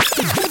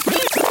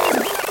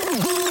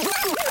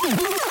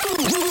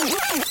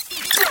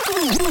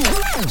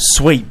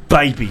sweet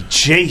baby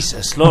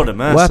Jesus, Lord of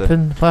mercy. What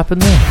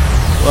happened there?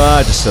 Well,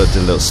 I just sort of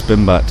did a little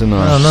spin back, didn't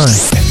I? Oh,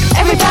 nice.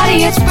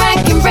 Everybody, it's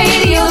Frank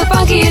Radio, the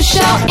funkiest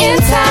show in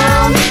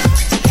town.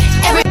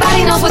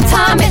 Everybody knows what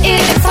time it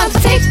is. It's time to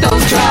take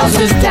those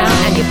trousers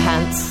down and your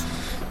pants.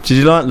 Did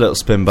you like the little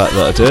spin back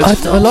that I did? I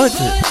liked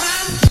it.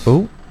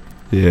 Oh,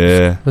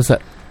 yeah. what's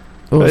that?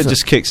 It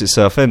just kicks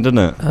itself in, doesn't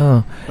it?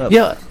 Oh,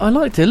 yeah, I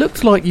liked it. It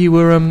looked like you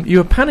were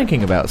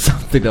panicking about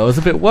something. I was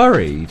a bit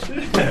worried.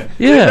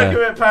 Yeah, a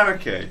bit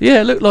panicky. Yeah,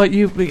 it looked like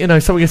you know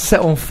something had set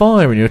on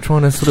fire and you were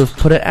trying to sort of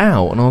put it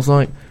out. And I was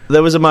like,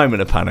 there was a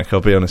moment of panic.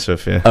 I'll be honest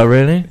with you. oh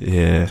really?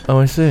 Yeah. Oh,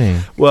 I see.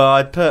 Well,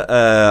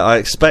 I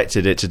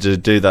expected it to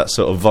do that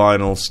sort of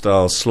vinyl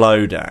style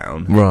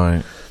slowdown.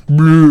 Right.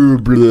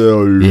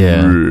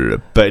 Yeah.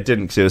 But it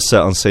didn't, because it was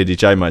set on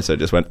CDJ mode, so it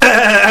just went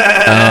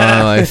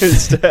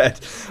instead.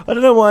 I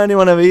don't know why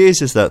anyone ever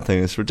uses that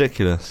thing. It's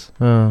ridiculous.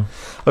 Oh.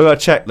 I've got a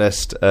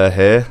checklist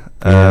here,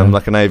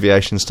 like an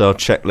aviation style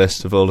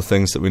checklist of all the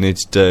things that we need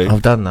to do.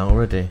 I've done that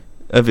already.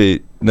 Have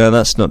you? No,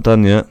 that's not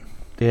done yet.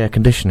 The air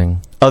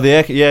conditioning. Oh, the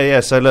air.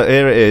 Yeah. So look,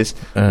 here it is.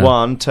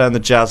 1, turn the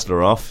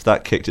Jazzler off.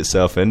 That kicked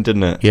itself in,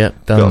 didn't it?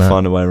 Yep, done. Got to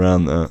find a way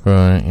around that.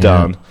 Right. Yeah.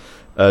 Done.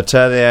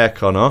 Turn the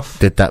aircon off.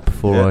 Did that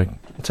before I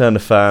turn the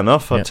fan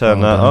off. I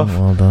turned that off.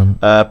 Well done.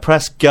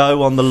 Press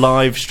go on the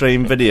live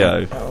stream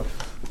video.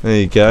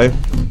 There you go.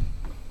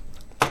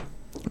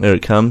 Here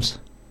it comes.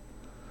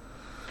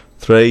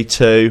 3,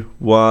 2,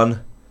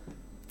 1.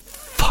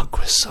 Fuck,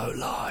 we're so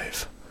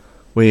live.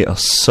 We are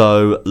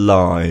so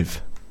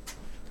live.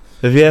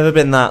 Have you ever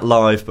been that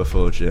live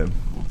before, Jim?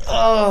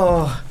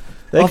 Oh,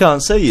 they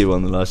can't see you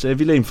on the live stream. If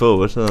you lean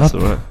forward, that's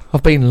all right.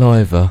 I've been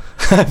liver.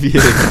 Have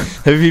you?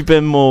 Have you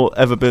been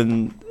ever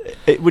been?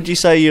 Would you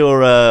say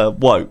you're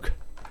woke?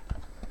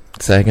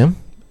 Say again?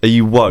 Are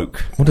you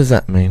woke? What does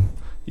that mean?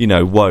 You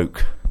know,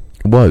 woke.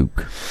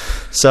 Woke.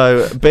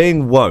 So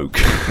being woke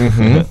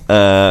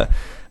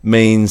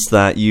means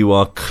that you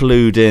are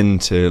clued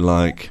into,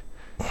 like,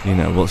 you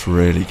know, what's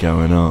really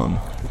going on.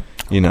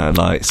 You know,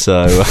 like,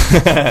 so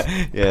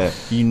yeah,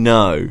 you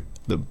know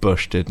that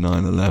Bush did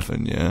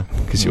 9/11, yeah,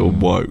 because you're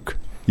woke.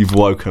 You've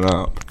woken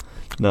up.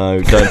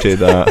 No, don't do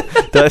that.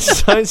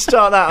 Don't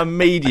start that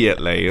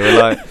immediately. We're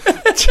like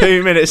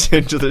 2 minutes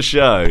into the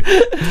show.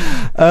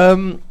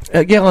 Yeah,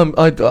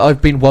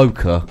 I've been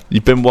woker.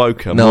 You've been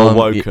woken, more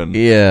woken.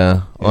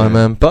 Yeah,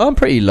 but I'm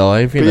pretty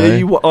live, you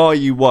know. Are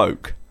you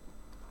woke?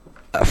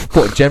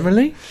 What,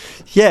 generally?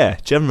 Yeah,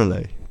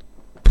 generally.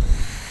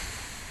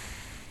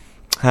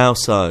 How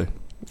so?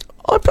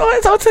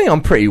 I'd say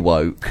I'm pretty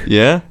woke.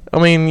 Yeah? I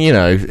mean, you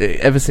know,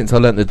 ever since I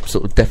learnt the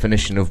sort of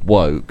definition of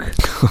woke,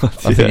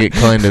 I think it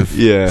kind of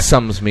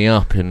sums me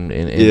up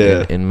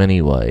in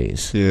many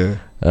ways. Yeah.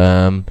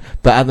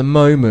 But at the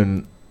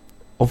moment,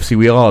 obviously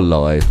we are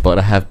live, but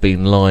I have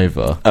been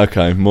liver.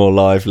 Okay, more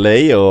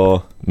lively,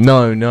 or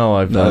no,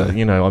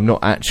 I'm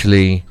not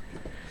actually,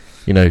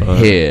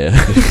 here.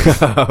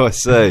 Oh, I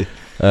see.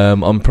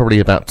 I'm probably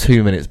about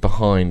 2 minutes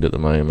behind at the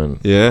moment.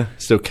 Yeah,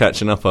 still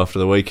catching up after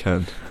the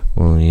weekend.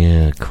 Well,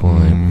 yeah,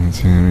 quite.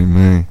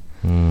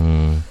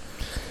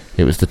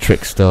 It was the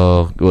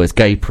Trickstar. Well, it's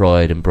Gay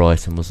Pride in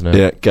Brighton, wasn't it?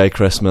 Yeah, Gay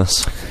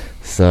Christmas.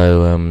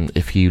 So,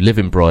 if you live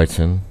in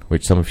Brighton,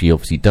 which some of you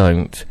obviously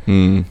don't,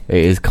 it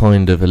is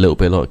kind of a little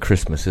bit like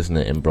Christmas, isn't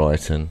it, in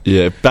Brighton?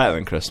 Yeah, better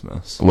than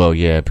Christmas. Well,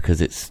 yeah, because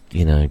it's,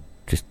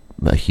 just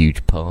a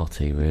huge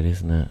party, really,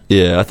 isn't it?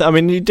 Yeah, I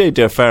mean, you do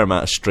a fair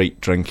amount of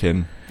street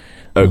drinking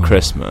at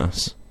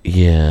Christmas.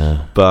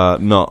 Yeah.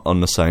 But not on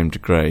the same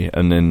degree,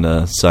 and in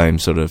the same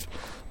sort of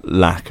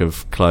lack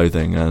of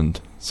clothing and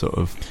sort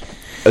of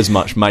as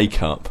much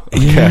makeup, I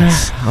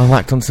guess. I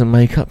whacked on some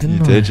makeup,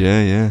 didn't I? You did,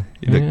 yeah.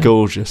 You look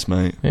gorgeous,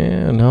 mate.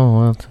 Yeah,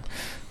 no,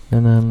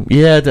 and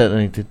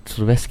it did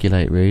sort of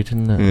escalate, really,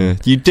 didn't it? Yeah.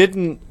 You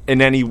didn't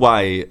in any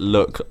way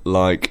look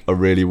like a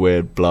really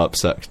weird blow-up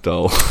sex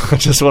doll. I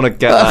just want to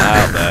get that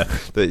out there,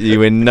 that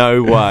you in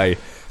no way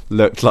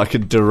looked like a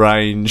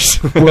deranged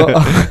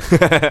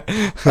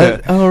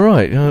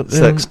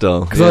sex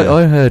doll. Because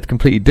I heard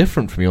completely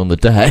different from you on the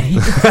day.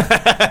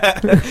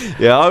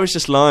 Yeah, I was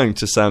just lying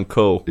to sound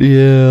cool.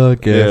 Yeah, I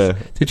guess. Yeah.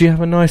 Did you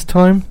have a nice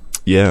time?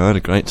 Yeah, I had a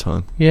great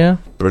time. Yeah?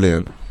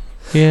 Brilliant.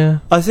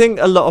 Yeah. I think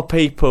a lot of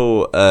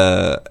people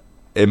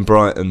in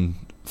Brighton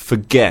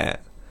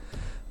forget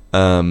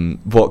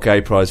what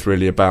Gay Pride's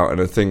really about, and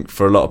I think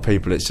for a lot of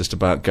people it's just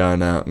about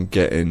going out and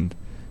getting,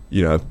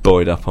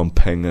 buoyed up on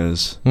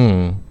pingers,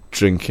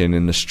 drinking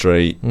in the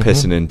street,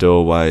 pissing in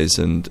doorways,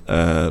 and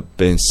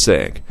being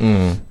sick.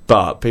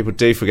 But people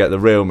do forget the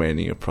real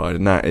meaning of Pride,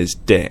 and that is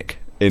dick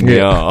in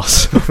the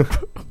arse.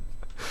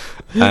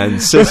 And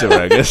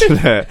scissoring,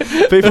 isn't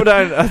it? People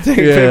don't. I think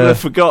people have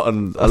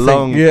forgotten a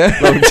long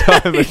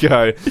time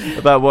ago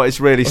about what it's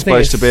really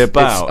supposed to be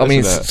about.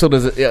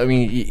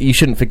 You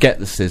shouldn't forget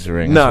the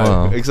scissoring. No, as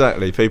well.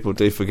 Exactly. People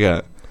do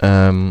forget.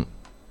 But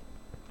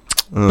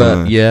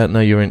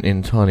you're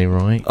entirely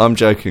right. I'm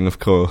joking, of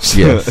course.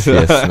 Yes.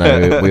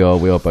 No,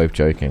 we are both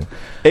joking.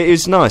 It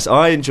is nice.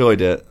 I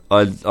enjoyed it.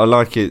 I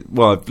like it.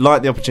 Well, I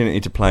like the opportunity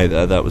to play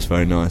there. That was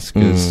very nice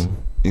because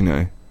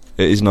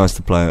it is nice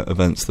to play at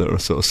events that are a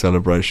sort of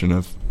celebration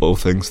of all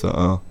things that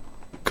are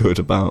good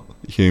about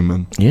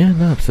human. Yeah,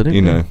 no, absolutely.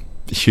 You know,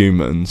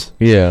 humans.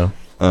 Yeah.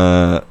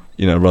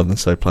 You know, rather than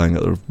say playing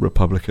at the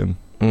Republican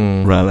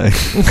rally,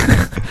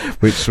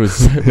 which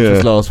was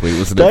last week,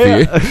 wasn't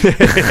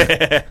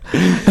it? For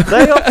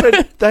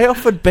you? They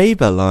offered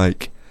Bieber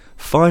like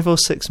 5 or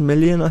 6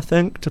 million, I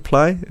think, to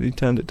play, and he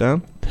turned it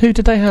down. Who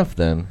did they have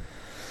then?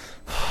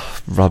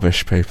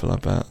 Rubbish people, I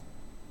bet.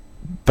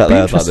 Bet they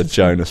had like the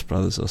Jonas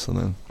Brothers or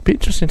something. Be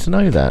interesting to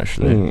know that,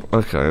 actually.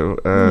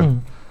 Okay.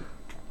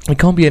 It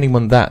can't be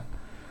anyone that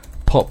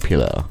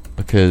popular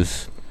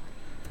because,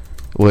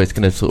 well, it's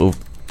going to sort of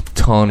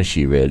tarnish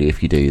you really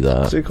if you do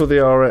that. Is it called the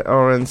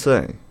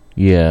RNC?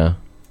 Yeah.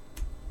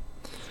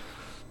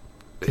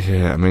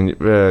 Yeah, I mean,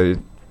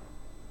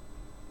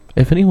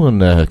 if anyone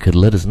could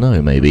let us know,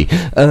 maybe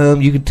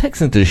you could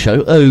text into the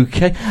show.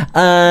 Okay,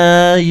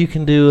 you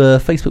can do a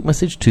Facebook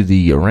message to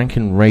the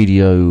Rankin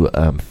Radio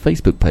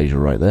Facebook page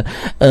right there.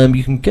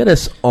 You can get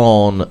us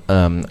on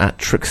at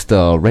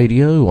Trickstar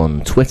Radio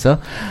on Twitter,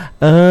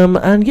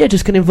 and yeah,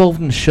 just get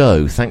involved in the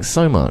show. Thanks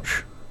so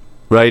much.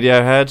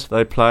 Radiohead,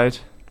 they played.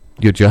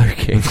 You're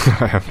joking.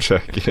 I am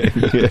joking.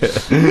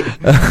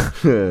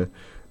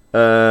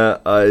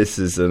 This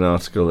is an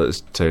article that's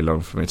too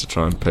long for me to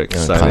try and pick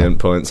salient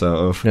points out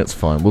of. That's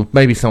fine. Well,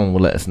 maybe someone will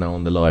let us know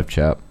on the live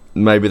chat.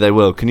 Maybe they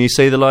will. Can you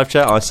see the live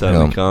chat? I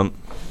certainly can't.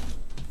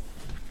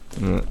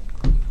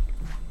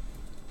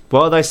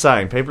 What are they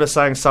saying? People are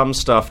saying some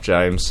stuff,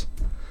 James.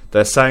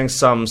 They're saying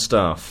some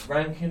stuff.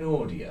 Rankin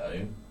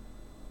Audio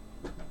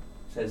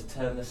says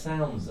turn the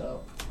sounds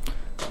up.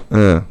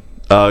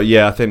 Oh,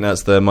 yeah, I think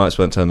that's the mics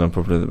weren't turned on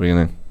properly at the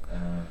beginning.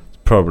 It's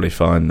probably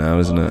fine now,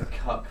 isn't it?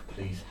 Cuck,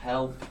 please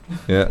help.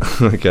 Yeah,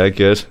 okay,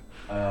 good.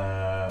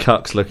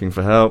 Cuck's looking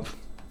for help.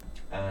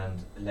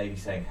 And a lady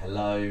saying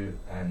hello,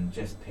 and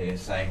Jess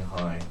Pierce saying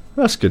hi.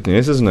 That's good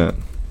news, isn't it?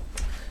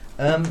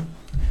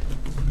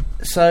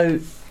 So,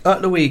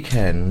 at the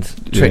weekend,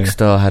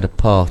 Trickstar had a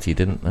party,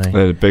 didn't they?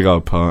 They had a big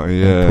old party,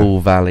 yeah. In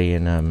Poole Valley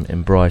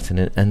in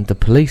Brighton, and the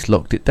police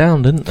locked it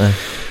down, didn't they?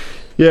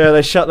 Yeah,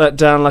 they shut that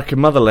down like a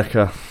mother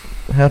licker.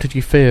 How did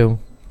you feel?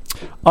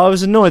 I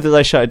was annoyed that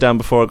they shut it down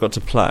before I got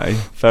to play.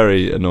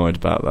 Very annoyed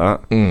about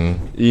that.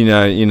 You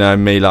know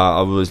me, like,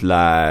 I was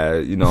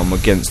like, you know, I'm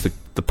against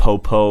the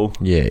po-po.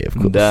 Yeah, of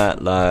course.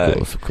 That, like,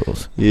 of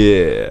course.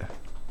 Yeah.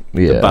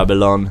 The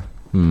Babylon.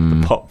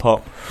 The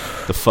pop,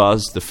 the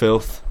fuzz, the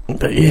filth.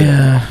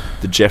 Yeah.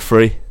 The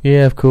Jeffrey.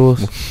 Yeah, of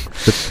course.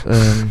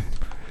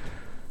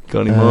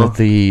 Got any more?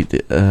 The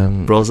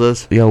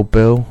Brothers. The old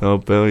Bill.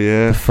 Old Bill,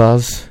 yeah. The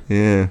fuzz.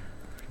 Yeah.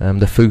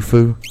 The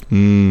foo-foo.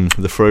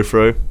 The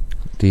frou-frou.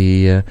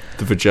 The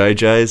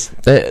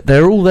VJJs.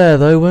 They're all there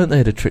though, weren't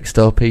they? The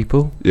Trickstar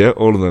people. Yeah,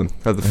 all of them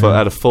had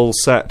had a full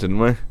set, didn't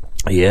we?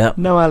 Yeah.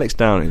 No Alex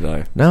Downey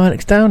though. No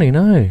Alex Downey,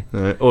 no.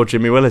 Or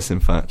Jimmy Willis, in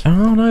fact.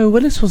 Oh no,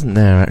 Willis wasn't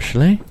there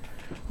actually.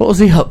 What was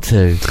he up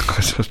to?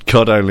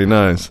 God only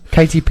knows.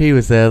 KTP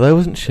was there though,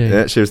 wasn't she?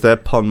 Yeah, she was there.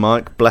 Pon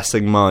Mike,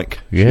 blessing Mike.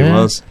 Yeah. She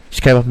was.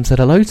 She came up and said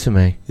hello to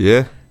me.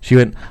 Yeah. She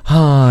went,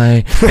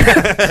 hi.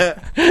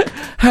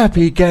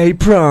 Happy Gay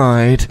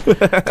Pride.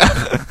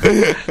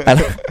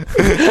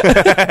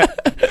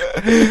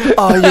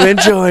 Are you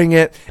enjoying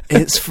it?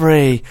 It's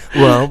free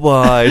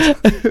worldwide.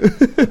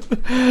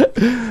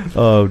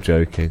 Oh, I'm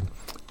joking.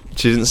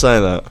 She didn't say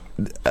that.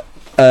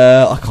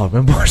 I can't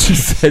remember what she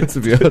said, to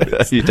be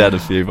honest. You'd had a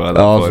few by that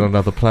point. I was on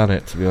another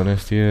planet, to be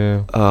honest,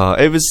 yeah.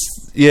 It was,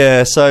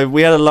 yeah, so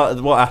we had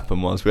what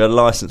happened was, we had a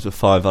licence for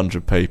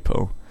 500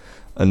 people,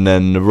 and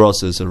then the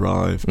Rozzers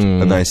arrived,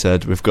 and they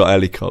said, we've got a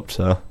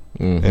helicopter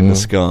in the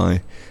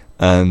sky,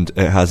 and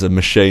it has a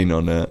machine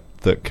on it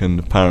that can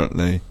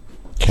apparently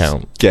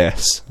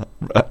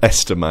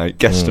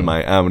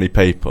guesstimate how many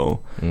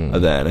people are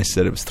there, and they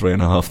said it was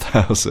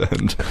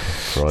 3,500.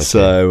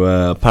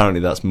 So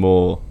apparently that's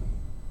more.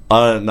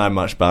 I don't know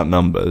much about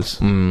numbers,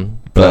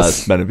 but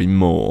that's meant to be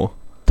more.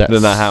 I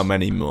don't know how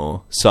many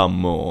more. Some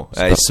more.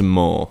 Some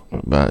more.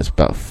 It's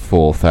about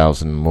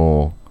 4,000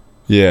 more.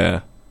 Yeah.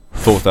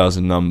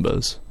 4,000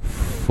 numbers.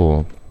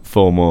 Four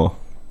more.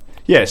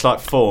 Yeah, it's like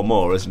 4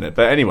 more, isn't it?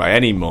 But anyway,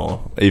 any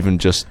more, even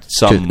just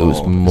some more. It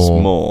was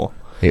more.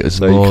 It was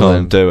so more. You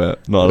can't do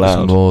it. Not allowed.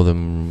 It was more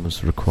than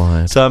was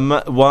required. So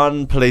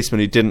one policeman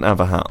who didn't have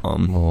a hat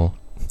on,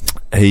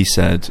 he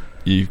said,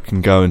 you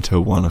can go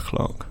until 1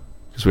 o'clock.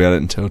 Because we had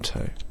it until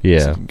 2. Yeah.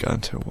 So you can go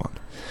until 1.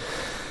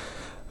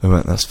 I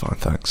went, that's fine,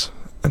 thanks.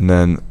 And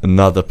then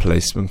another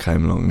policeman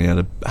came along and he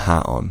had a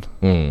hat on.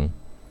 And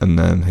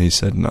then he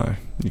said, no,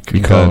 you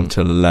go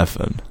until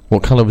 11.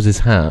 What colour was his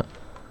hat?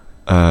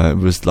 It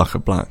was like a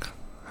black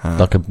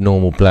hat. Like a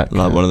normal black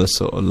Like hat. one of the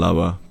sort of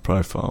lower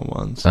profile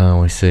ones.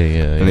 Oh, I see,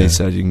 yeah. And he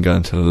said, you can go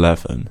until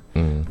 11.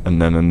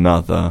 And then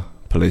another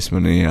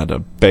policeman, he had a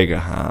bigger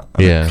hat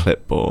and a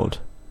clipboard.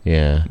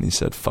 Yeah. And he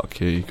said,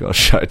 fuck you got to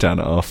shut it down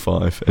at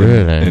 5:30.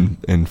 Really?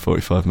 In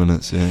 45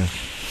 minutes, yeah.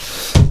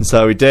 And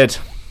so we did.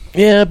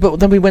 Yeah, but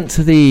then we went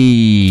to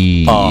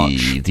the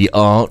Arch. The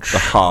Arch. The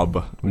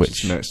hub,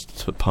 which is next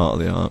to part of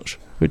the Arch.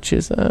 Which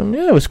is,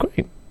 it was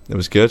great. It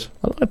was good.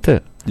 I liked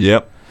it.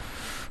 Yep.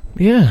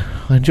 Yeah,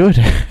 I enjoyed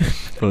it.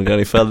 Want to go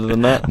any further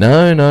than that?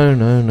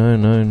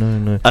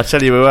 No. I'll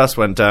tell you who else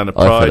went down to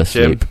I Pride,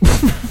 fell Jim.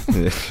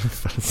 asleep. Yeah,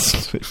 fell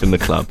asleep in the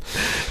club.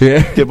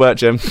 Yeah. Good work,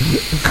 Jim.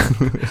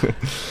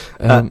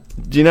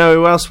 Do you know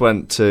who else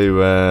went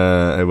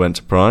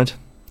to Pride?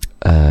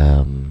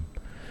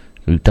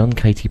 We've done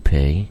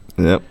KTP.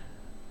 Yep.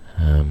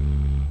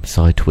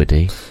 Cy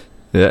Twiddy.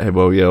 Yeah.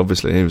 Well, yeah.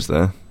 Obviously, he was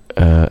there.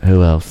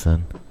 Who else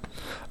then?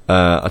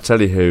 I'll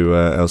tell you who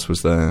else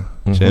was there.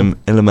 Mhm. Jim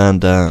Illiman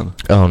Dan.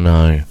 Oh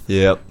no!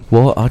 Yep.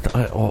 What?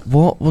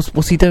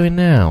 What's he doing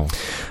now?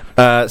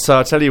 So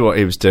I'll tell you what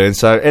he was doing.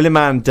 So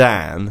Illiman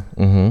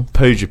Dan,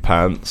 Pooja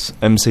Pants,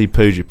 MC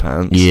Pooja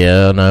Pants,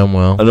 Yeah, I know him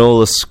well. and all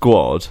the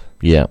squad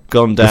Yeah.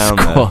 gone down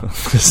squad. there.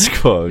 The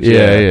squad.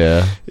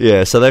 Yeah.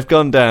 Yeah, so they've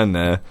gone down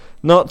there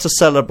not to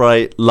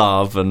celebrate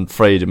love and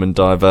freedom and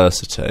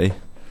diversity,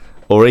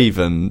 or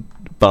even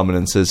bumming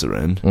and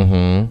scissoring.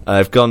 Mm-hmm.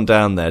 They've gone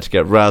down there to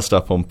get roused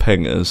up on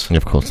pingers,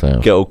 Of course they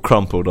have. get all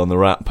crumpled on the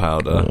rat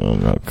powder, Oh,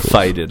 no, of course.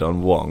 faded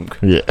on wonk.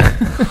 Yeah.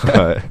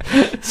 Right.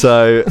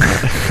 So,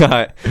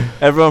 right,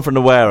 everyone from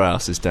the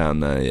warehouse is down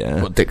there,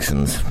 yeah? What,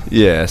 Dixon's?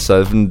 Yeah,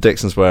 so from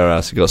Dixon's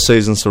warehouse, you've got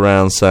Susan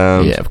Surround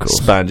Sound, Yeah, of course.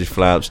 Spangy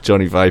Flaps,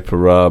 Johnny Vapor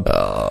Rub,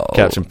 Oh.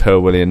 Captain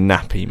Pillwilly, and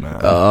Nappy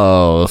Man.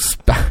 Oh,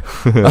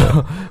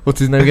 what's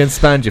his name again?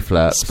 Spangy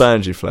Flaps.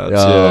 Spangy Flaps,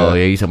 Oh,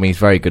 yeah. yeah. He's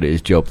very good at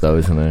his job, though,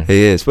 isn't he?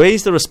 He is. Well,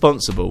 he's the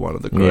responsible one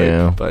of the group,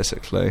 Yeah.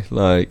 basically.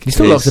 Like, He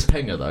still he's- loves a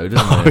pinger, though,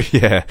 doesn't Oh, he?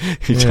 yeah.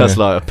 He Yeah. does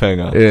like a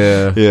pinger.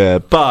 Yeah. Yeah,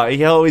 but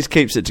he always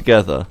keeps it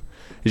together.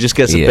 He just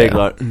gets a Yeah. big,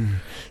 like,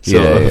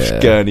 sort of Yeah.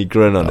 gurney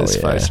grin on Oh, his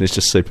yeah. face, and it's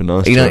just super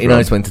nice. He to knows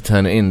everyone. when to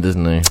turn it in,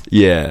 doesn't he?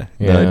 Yeah,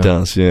 no, Yeah. it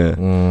does, yeah.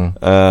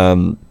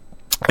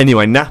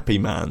 Anyway, Nappy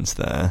Man's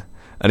there,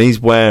 and he's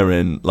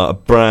wearing like a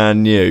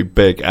brand new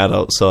big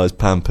adult-sized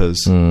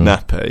Pampers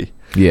nappy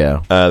Yeah.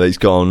 that he's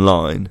got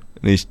online,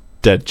 and he's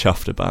dead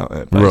chuffed about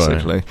it,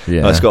 basically. Right,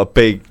 yeah. It's got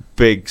a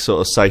big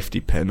sort of safety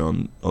pin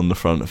on the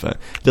front of it.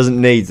 It doesn't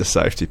need the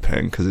safety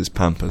pin because it's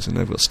Pampers and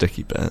they've got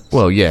sticky bits.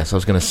 Well, yes, I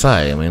was going to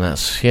say. I mean,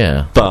 that's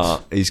But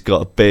he's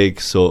got a big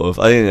sort of.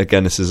 I think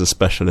again, this is a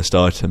specialist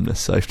item.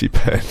 This safety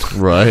pin,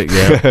 right.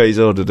 Yeah. he's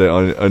ordered it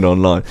on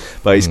online,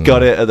 but he's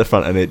got it at the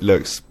front, and it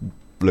looks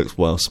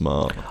well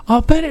smart. I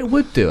bet it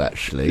would do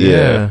actually.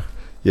 Yeah.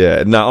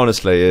 Yeah, no,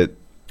 honestly, it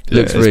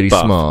Looks it's really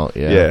buff. smart.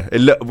 Yeah. Yeah, it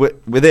look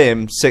with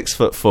him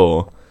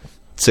 6'4",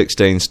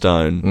 16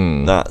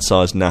 stone, that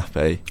size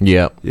nappy.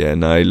 Yeah. Yeah,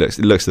 no, it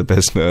looks the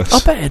business. I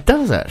bet it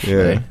does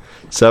actually. Yeah.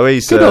 So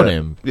he's Good on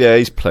him. Yeah,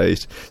 he's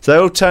pleased. So they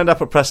all turned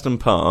up at Preston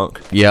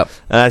Park. Yep.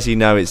 As you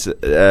know, it's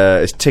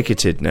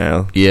ticketed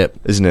now, Yep.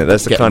 isn't it?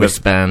 That's the Get kind a of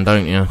wristband,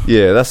 don't you?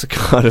 yeah, that's the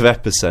kind of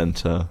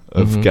epicenter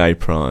of gay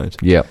pride.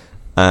 Yep.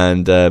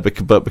 And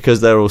but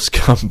because they're all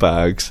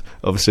scumbags,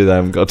 obviously they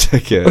haven't got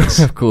tickets.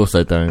 Of course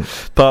they don't.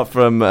 Apart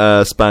from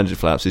Spangy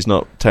Flaps, he's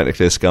not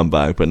technically a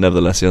scumbag, but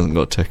nevertheless he hasn't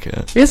got a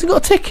ticket. He hasn't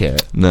got a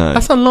ticket. No,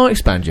 That's unlike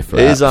Spangy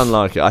Flaps. it is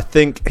unlike it. I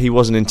think he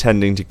wasn't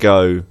intending to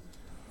go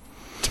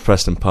to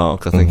Preston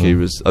Park. I think he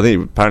was. I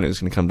think apparently he was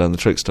going to come down the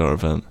Trickstar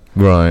event.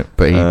 Right,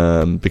 but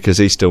he. Because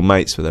he's still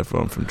mates with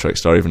everyone from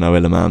Trickstar, even though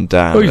Illiman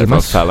Dan Oh, he's a everyone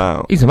mass- fell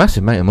out. He's a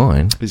massive mate of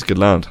mine. He's a good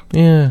lad.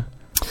 Yeah.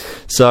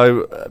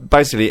 So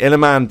basically,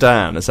 Illiman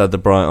Dan has had the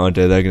bright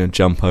idea they're going to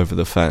jump over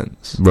the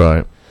fence.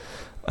 Right.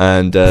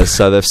 And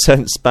so they've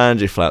sent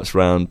Spangy Flaps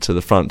round to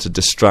the front to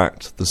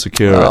distract the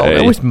security. Oh, they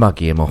always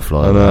muggy him off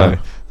like I know. that.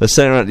 They're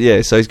sent around,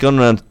 yeah, so he's gone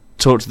around to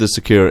talk to the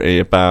security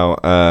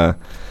about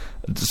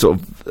sort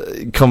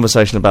of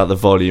conversation about the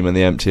volume and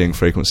the emptying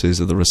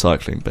frequencies of the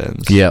recycling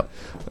bins. Yep.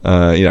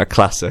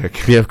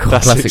 Classic. Yeah, of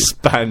course. Classic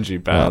Spangy Oh,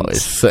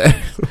 bands.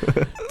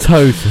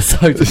 it's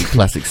totally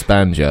classic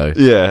Spanjo.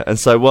 Yeah, and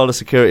so while the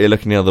security are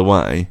looking the other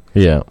way,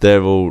 Yeah.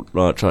 they're all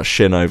like trying to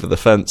shin over the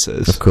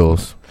fences. Of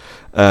course.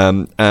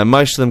 And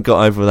most of them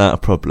got over without a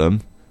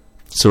problem.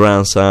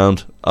 Surround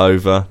sound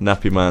over,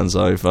 Nappy Man's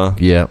over.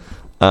 Yeah.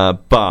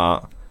 But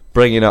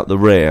bringing up the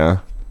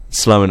rear,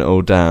 slowing it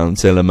all down,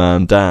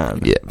 Illiman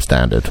Dan. Yeah.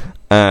 Standard.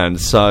 And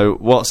so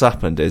what's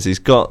happened is he's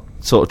got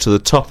sort of to the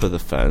top of the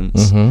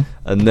fence,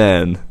 and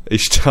then he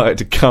started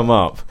to come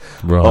up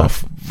Right.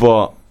 off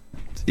what,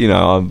 you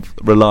know, I'm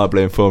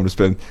reliably informed has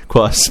been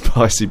quite a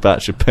spicy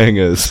batch of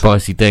pingers.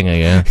 Spicy dinger,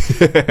 yeah.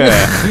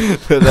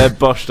 That they're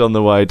boshed on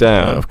the way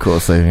down. Of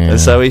course they. Yeah. And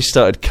so he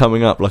started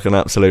coming up like an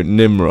absolute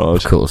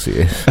Nimrod of course he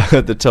is.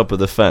 at the top of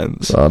the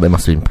fence. Oh, they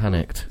must have been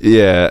panicked.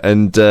 Yeah,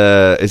 and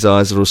his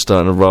eyes are all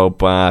starting to roll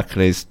back,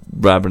 and he's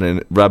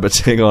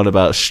rabbiting on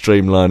about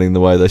streamlining the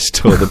way they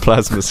store the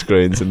plasma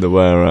screens in the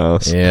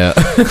warehouse, Yeah.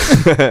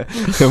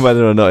 and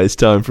whether or not it's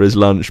time for his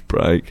lunch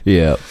break.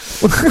 Yeah.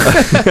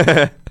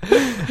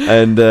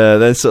 And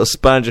then sort of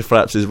Spangy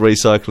Flaps'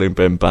 recycling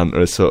bin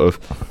banter is sort of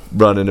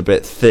running a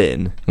bit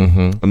thin,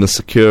 and the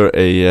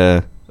security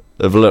have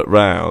looked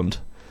round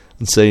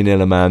and seen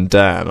Illiman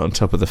Dan on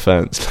top of the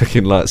fence,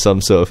 looking like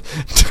some sort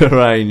of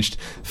deranged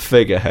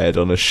figurehead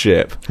on a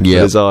ship, with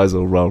Yep. his eyes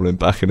all rolling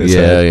back in his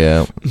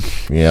head.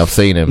 Yeah. I've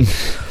seen him.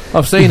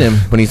 I've seen him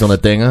when he's on a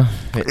dinger.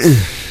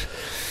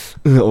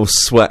 all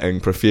sweating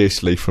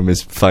profusely from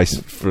his face,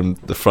 from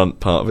the front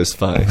part of his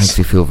It makes face.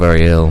 you feel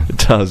very ill. It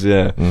does,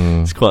 yeah.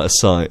 Mm. It's quite a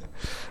sight.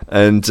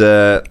 And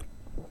so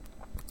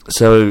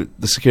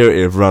the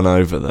security have run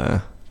over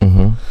there,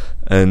 Mm-hmm.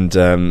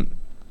 and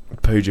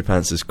Pooja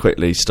Pants has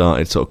quickly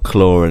started sort of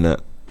clawing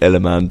at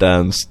Illiman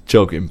Dan's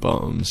jogging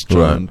bottoms, trying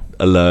Right. and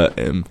alert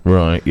him.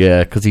 Right,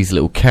 yeah, because he's a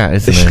little cat,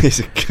 isn't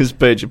he? Because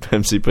Pooja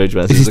Pants Is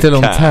he is still a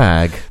on cat.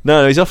 tag?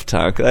 No, he's off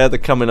tag. They had the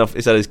coming off.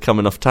 He said he's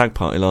coming off tag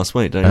party last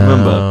week. Don't you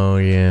remember? Oh,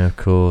 yeah, of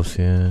course,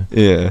 yeah.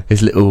 Yeah.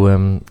 His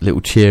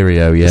little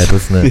Cheerio he had,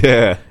 wasn't it?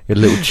 Yeah. He had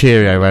a little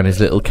Cheerio around his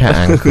little cat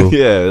ankle.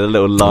 Yeah, with a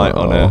little light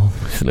on it.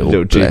 It's a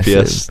Little bless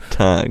GPS him.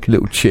 tag.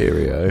 Little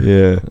Cheerio.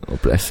 Yeah. Oh,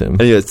 bless him.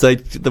 Anyway, so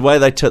the way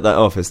they took that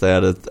off is they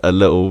had a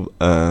little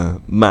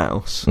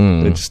mouse.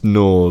 Mm. They just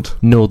gnawed.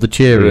 Nor the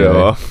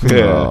Cheerio.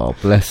 Yeah. Oh,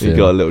 bless He him.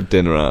 got a little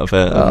dinner out of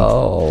it.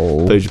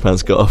 Oh. Pooja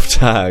Pants got off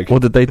tag.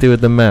 What did they do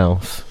with the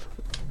mouse?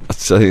 I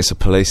think it's a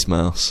police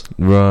mouse.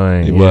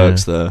 Right. He yeah.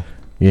 works there.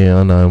 Yeah,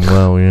 I know him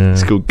well, yeah.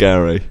 It's called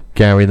Gary.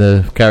 Gary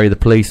the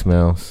police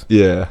mouse.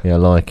 Yeah. Yeah, I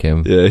like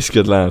him. Yeah, he's a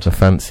good lad. I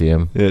fancy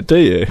him. Yeah, do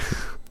you?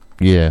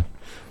 Yeah.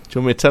 Do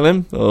you want me to tell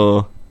him?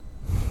 Or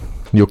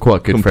You're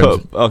quite good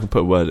friends. I can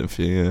put a word in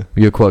for you, yeah.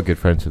 You're quite good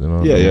friends with him,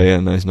 aren't you? Yeah.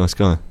 No, he's a nice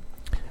guy.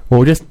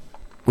 Well,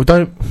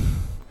 don't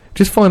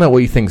just find out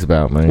what he thinks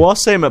about me. Well, I'll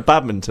see him at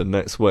badminton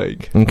next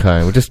week.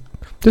 Okay, well just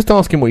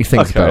ask him what he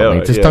thinks about me.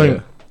 alright, Just yeah, don't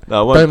yeah. No,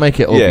 I won't, don't make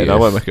it obvious. Yeah, no, I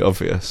won't make it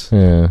obvious.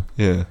 Yeah.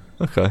 Yeah.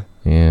 Okay.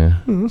 Yeah.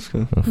 That's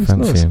good. I That's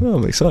fancy nice. him. Well,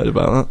 I'm excited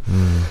about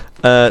Mm.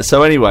 that.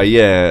 So anyway,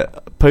 yeah,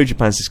 Pooja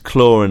Pants is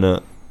clawing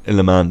at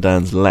Illiman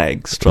Dan's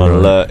legs, trying to Right.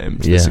 alert him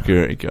to Yeah. the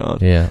security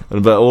guard. Yeah.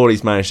 But all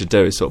he's managed to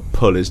do is sort of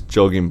pull his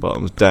jogging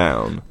bottoms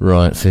down.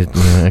 Right. So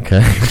yeah,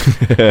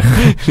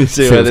 okay. You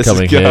see where this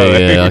is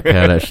going? Yeah, I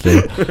can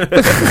actually.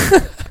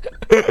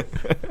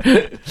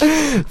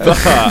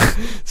 But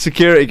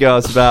security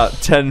guard's about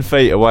 10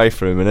 feet away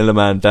from him, and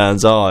Illiman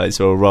Dan's eyes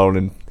are all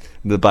rolling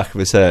in the back of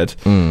his head.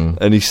 Mm.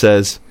 And he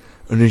says,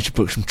 I need to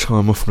book some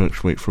time off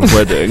next week for a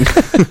wedding.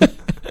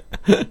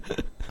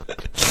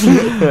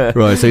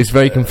 Right. So he's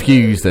very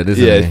confused then,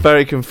 isn't Yeah, he? he's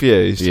very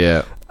confused.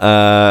 Yeah.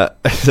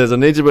 He says, I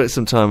need to book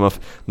some time off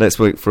next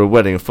week for a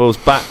wedding, and falls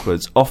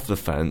backwards off the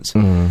fence.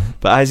 Mm.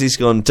 But as he's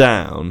gone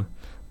down,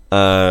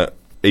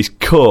 he's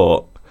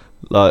caught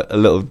like a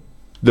little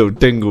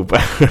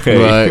dingleberry.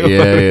 Right.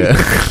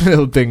 Yeah.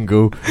 Little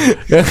dingle.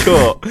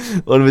 Caught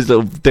one of his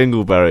little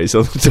dingleberries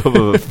on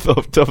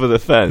the top of the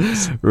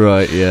fence.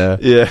 Right. Yeah.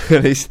 Yeah,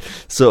 and he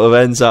sort of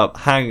ends up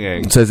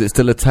hanging. So is it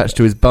still attached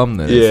to his bum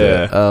then? is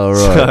Yeah. it? Oh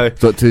right.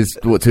 So,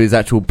 to his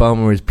actual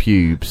bum or his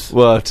pubes?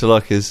 Well, to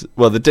like his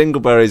the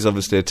dingleberry is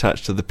obviously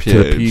attached to the To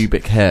pubes, the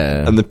pubic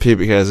hair. and the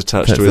pubic hair is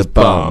attached That's to his the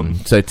bum.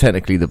 So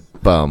technically the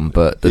bum,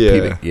 but the Yeah.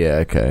 pubic. Yeah.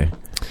 Okay.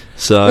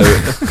 So,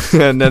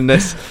 and then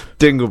this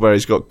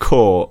dingleberry's got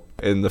caught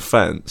in the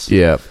fence.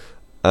 Yeah.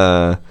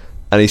 And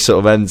he sort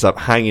of ends up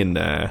hanging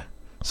there,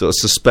 sort of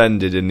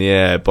suspended in the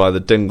air by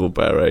the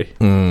dingleberry.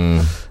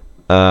 Mm.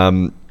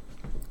 And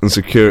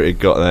security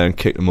got there and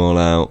kicked them all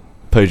out.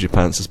 Pooja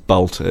Pants has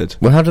bolted.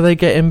 Well, how do they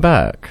get him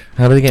back?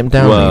 How do they get him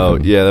down? Well,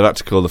 even? yeah, they've had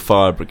to call the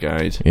fire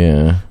brigade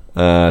Yeah.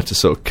 to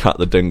sort of cut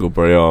the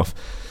dingleberry off.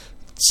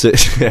 So,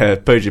 yeah,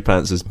 Pooja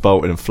Pants has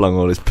bolted and flung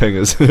all his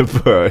pingers in the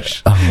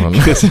bush. Oh,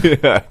 no. 'Cause,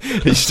 yeah,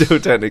 he's still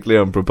technically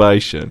on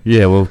probation.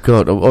 Yeah. Well,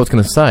 God, I was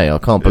going to say I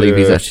can't believe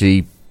Yeah.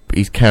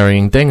 he's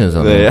carrying dingers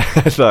on They him.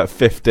 had like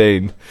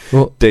 15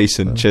 What?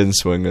 decent chin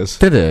swingers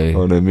Did he?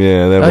 on him.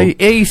 Yeah, they were all,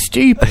 He's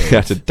stupid. he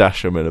had to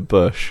dash him in a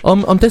bush.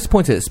 I'm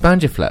disappointed at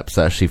Spangerflaps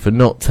actually for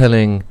not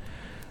telling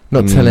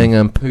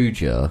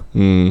Pooja,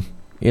 Mm.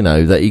 you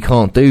know, that he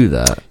can't do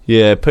that.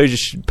 Yeah, Pooja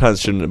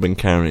Pants shouldn't have been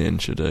carrying,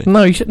 should he?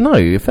 No, he should. No,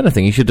 if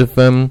anything, he should have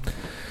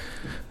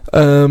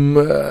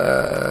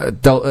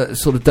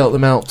dealt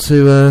them out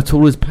to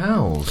all his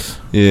pals.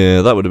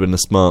 Yeah, that would have been a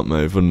smart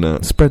move, wouldn't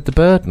it? Spread the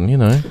burden, you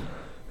know.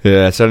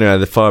 Yeah, so anyway,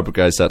 the fire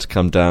brigade's had to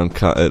come down,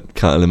 cut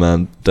a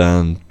man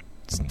down,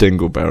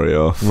 dingleberry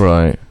off.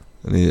 Right.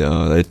 And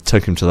they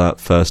took him to that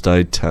first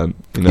aid tent.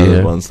 You know, Yeah.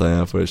 the ones they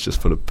have where it's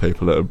just full of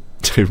people that are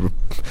too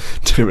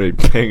many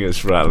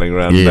pingers rattling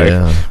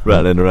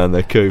around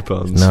their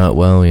coupons. No,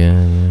 well,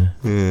 yeah.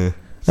 Yeah.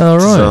 Oh, right.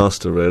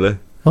 Disaster, really.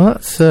 Well,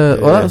 that's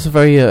a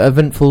very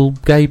eventful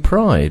gay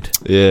pride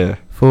Yeah,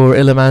 for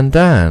Illiman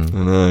Dan.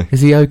 I know.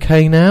 Is he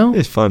okay now?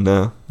 It's fine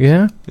now.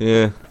 Yeah,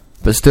 Yeah.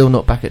 but still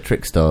not back at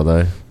Trickstar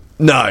though.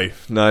 No,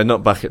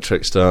 not back at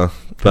Trickstar.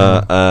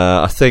 But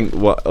I think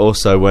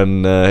also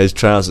when his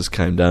trousers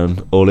came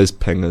down, all his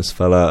pingers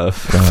fell out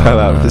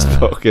of his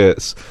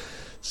pockets.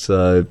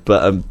 So,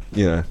 but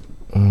you know,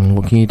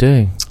 What can you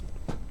do?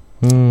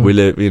 we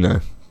live. You know,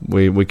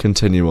 we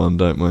continue on,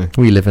 don't we?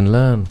 We live and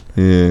learn.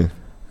 Yeah.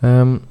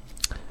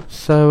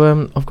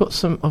 So I've got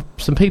some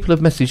people have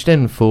messaged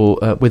in for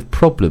with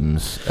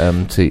problems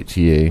to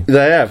you.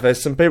 They have.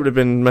 There's some people who've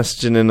been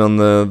messaging in on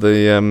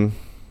the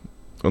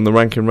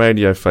Rankin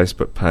Radio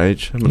Facebook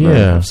page, haven't they?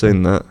 Yeah. I've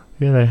seen that.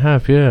 Yeah, they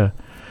have. Yeah,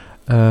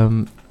 I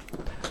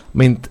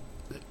mean,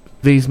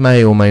 these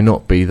may or may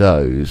not be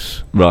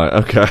those. Right,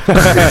 okay.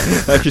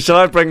 Okay, shall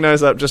I bring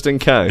those up just in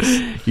case?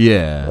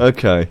 Yeah.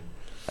 Okay.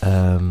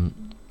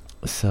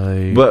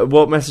 So...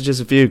 What messages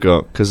have you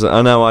got? Because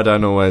I know I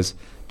don't always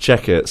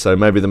check it, so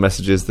maybe the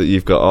messages that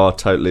you've got are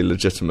totally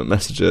legitimate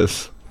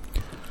messages.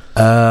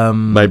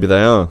 Maybe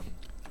they are.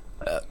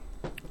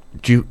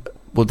 Do you...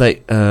 Well,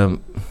 they...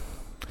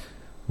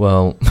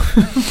 Well...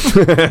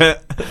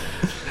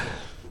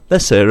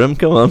 Let's hear them,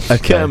 come on. Okay.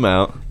 Get them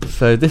out.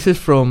 So this is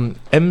from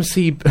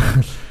MC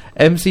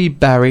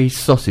Barry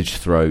Sausage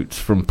Throats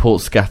from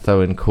Port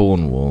Scatho in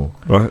Cornwall.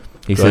 Right.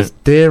 He Great. says,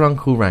 "Dear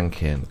Uncle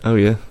Rankin, Oh,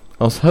 yeah.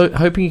 I was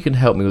hoping you can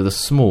help me with a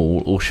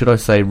small, or should I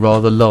say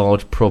rather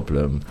large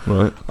problem.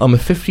 Right. I'm a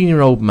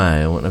 15-year-old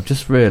male and I've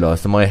just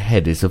realised that my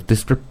head is of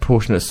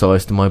disproportionate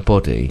size to my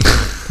body.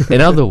 In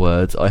other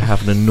words, I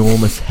have an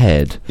enormous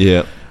head.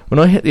 Yeah. When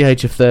I hit the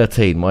age of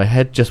 13, my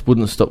head just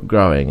wouldn't stop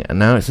growing, and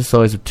now it's the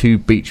size of 2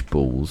 beach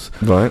balls.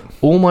 Right.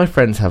 All my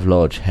friends have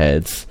large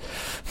heads,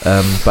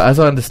 but as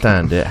I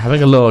understand it,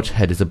 having a large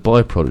head is a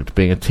byproduct of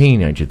being a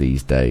teenager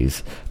these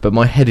days. But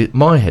my head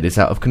is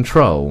out of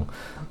control.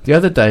 The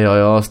other day I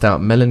asked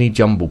out Melanie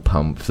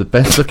Jumblepump, the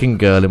best-looking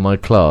girl in my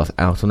class,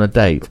 out on a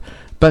date,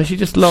 but she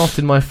just laughed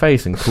in my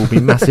face and called me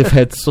Massive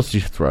Head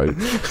Sausage Throat.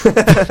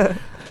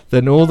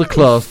 Then all the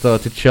class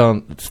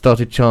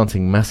started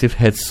chanting Massive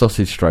Head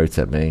Sausage Throat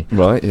at me.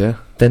 Right, yeah.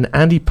 Then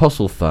Andy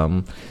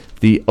Postlethumb,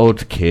 the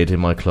odd kid in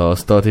my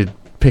class, started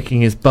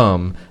picking his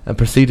bum and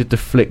proceeded to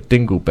flick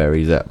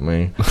dingleberries at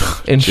me.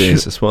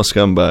 Jesus, what a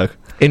scumbag.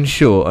 In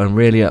short, I'm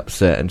really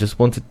upset and just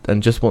want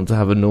to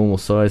have a normal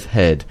sized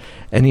head.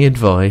 Any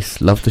advice?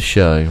 Love the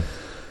show.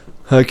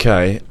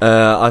 Okay,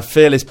 I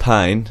feel his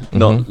pain,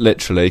 not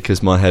literally,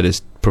 because my head is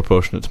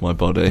proportionate to my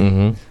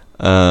body.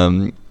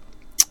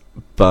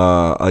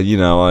 But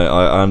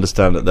I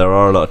understand that there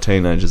are a lot of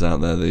teenagers out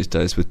there these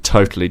days with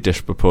totally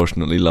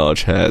disproportionately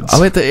large heads.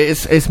 I mean,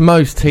 it's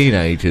most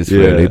teenagers,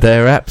 really. Yeah.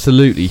 They're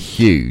absolutely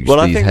huge.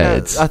 Well, these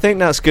heads. I think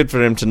that's good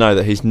for him to know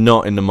that he's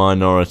not in the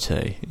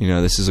minority. You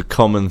know, this is a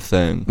common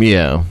thing.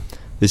 Yeah.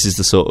 This is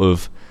the sort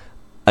of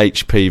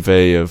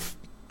HPV of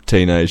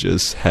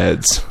teenagers'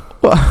 heads.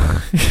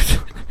 Well,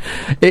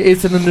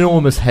 it's an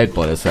enormous head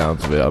by the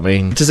sounds of it. I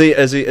mean,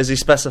 Has he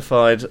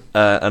specified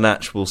an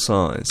actual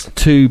size?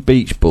 2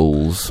 beach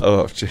balls.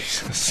 Oh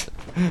Jesus!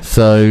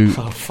 So,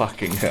 Oh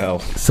fucking hell!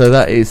 so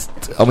that is.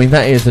 I mean,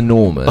 that is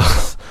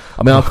enormous.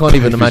 I mean, I can't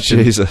even baby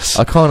imagine. Jesus.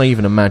 I can't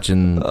even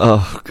imagine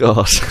Oh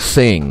God!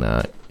 seeing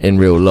that in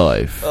real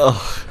life.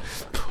 Oh,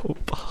 poor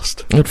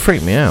bastard. It would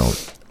freak me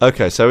out.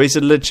 Okay, so he's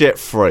a legit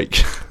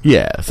freak.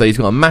 Yeah. So he's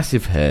got a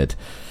massive head.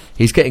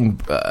 He's getting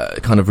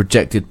kind of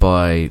rejected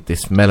by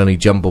this Melanie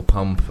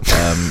Jumblepump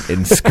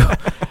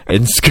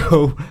in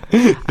school,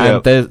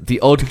 and there's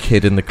the odd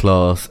kid in the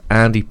class,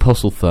 Andy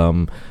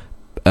Postlethumb.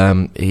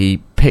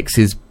 He picks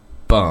his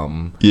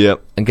bum,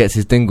 Yep. and gets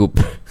his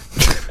dingleberries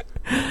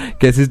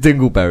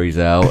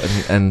out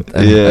and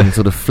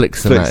sort of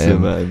flicks them at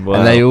him. Wow.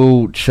 And they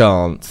all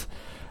chant.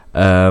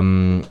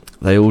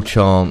 They all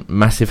chant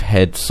 "Massive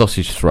Head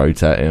Sausage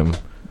Throat" at him.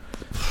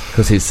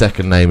 Because his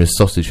second name is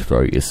Sausage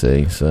Throat, you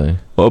see. So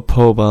What a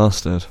poor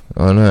bastard.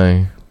 I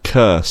know.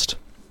 Cursed.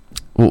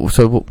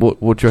 So what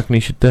do you reckon he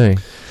should do?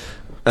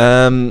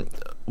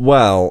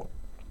 Well,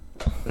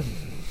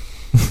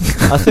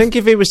 I think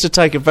if he was to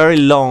take a very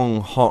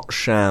long hot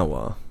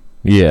shower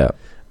Yeah,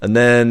 and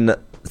then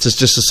just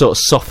to sort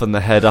of soften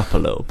the head up a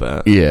little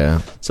bit.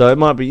 yeah, So it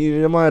might be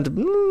you might have to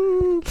be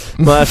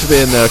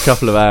in there a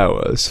couple of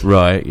hours.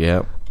 right,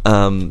 yeah,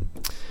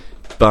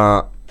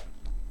 But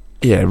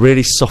yeah,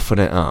 really soften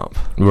it up.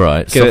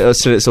 right, Get it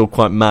so it's all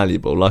quite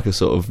malleable, like a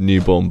sort of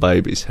newborn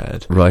baby's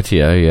head. right,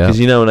 yeah. Because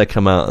you know when they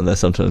come out and they're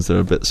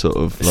a bit sort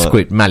of like,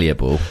 Squid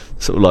malleable.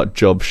 sort of like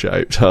job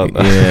shaped, aren't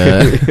they?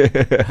 Yeah.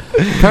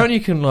 Apparently,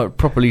 you can like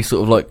properly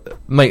sort of like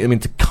make them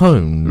into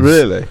cones.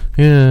 Really?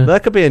 Yeah.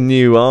 That could be a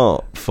new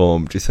art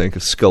form, do you think,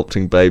 of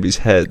sculpting babies'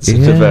 heads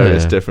into Yeah.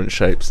 various different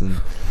shapes? And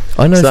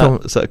I know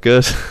is that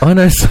good? I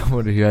know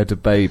someone who had a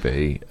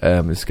baby.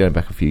 It's going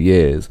back a few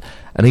years,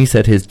 and he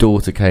said his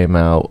daughter came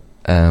out.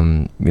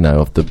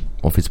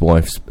 Of his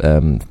wife's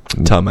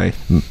Tummy.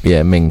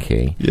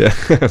 Minky. Yeah.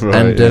 Right,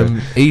 And yeah.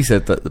 he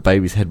said that the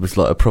baby's head was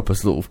like a proper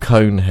sort of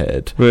cone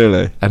head,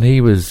 Really? and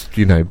he was,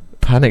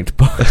 panicked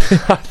by.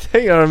 I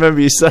think I remember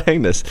you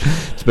saying this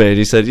to me, and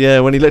he said, yeah,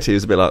 when he looked at it, he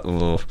was a bit like,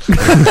 oh.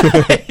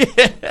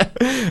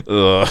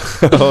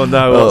 Oh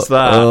no, what's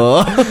that?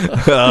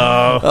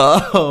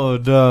 Oh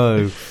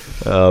no!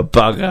 Oh,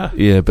 bugger.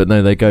 Yeah, but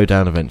no, they go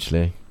down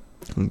eventually.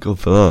 Good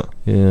for that.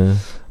 Yeah,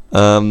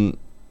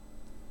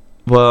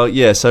 Well,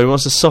 yeah, so he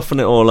wants to soften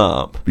it all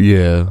up,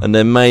 yeah, and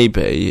then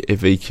maybe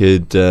if he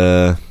could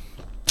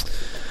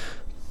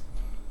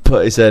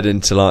put his head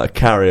into like a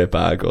carrier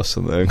bag or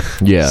something,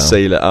 yeah.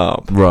 seal it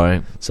up,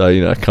 Right.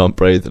 so can't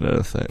breathe and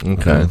anything,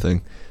 Okay.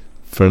 anything,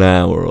 for an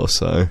hour or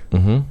so.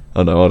 Mm-hmm.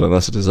 Oh no, hold on,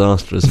 that's a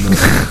disaster, isn't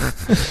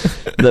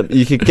it? That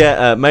you could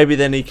get maybe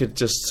then he could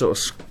just sort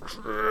of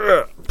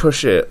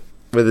push it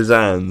with his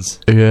hands.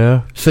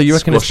 Yeah. So you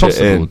reckon it's Squash it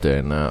possible in.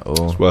 doing that,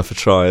 or It's worth a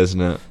try, isn't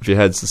it? If your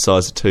head's the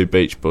size of 2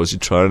 beach balls,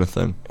 you'd try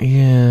anything.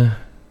 yeah?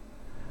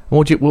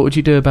 What would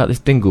you do about this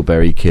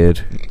Dingleberry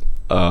kid?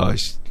 Oh,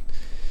 he's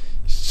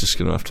just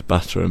going to have to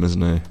batter him,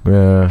 isn't he?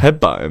 Yeah,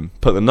 Headbutt him.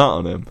 Put the nut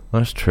on him.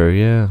 that's true.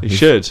 Yeah, He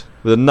should.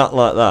 With a nut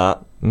like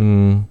that.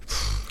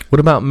 What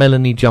about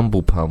Melanie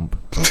Jumble Pump?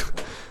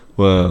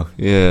 Well,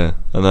 yeah.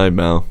 I know,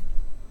 Mel.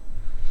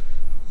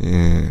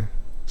 Yeah.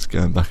 It's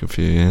going back a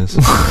few years.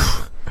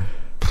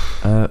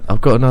 I've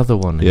got another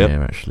one Yep.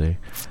 here, actually.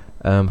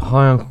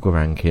 Hi, Uncle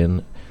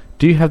Rankin.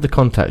 Do you have the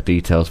contact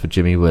details for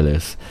Jimmy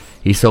Willis?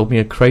 He sold me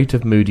a crate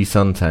of Moody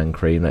suntan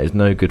cream that is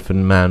no good for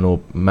man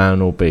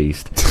or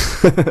beast.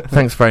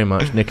 Thanks very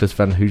much, Nicholas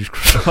Van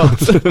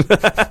Hoogstraten.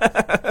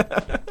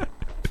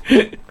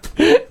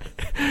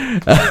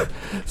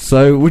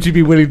 So, would you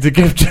be willing to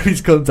give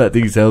Jimmy's contact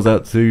details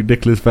out to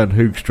Nicholas Van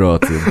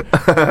Hoogstraten?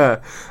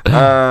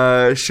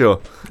 Sure.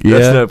 Yeah.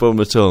 That's no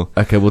problem at all.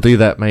 Okay, we'll do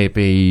that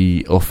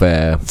maybe off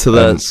air. So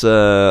that's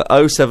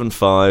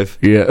 075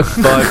 Yeah.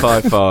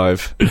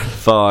 555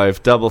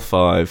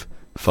 555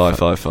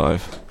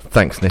 555.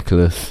 Thanks,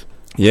 Nicholas.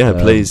 Yeah,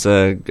 please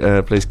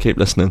keep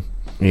listening.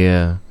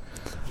 Yeah.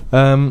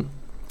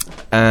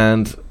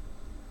 And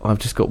I've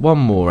just got one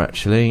more,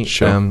 actually.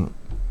 Sure.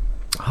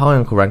 Hi,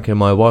 Uncle Rankin.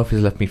 My wife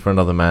has left me for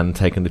another man and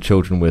taken the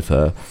children with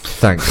her.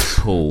 Thanks,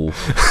 Paul.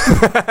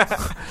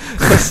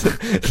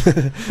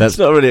 That's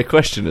not really a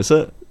question, is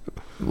it?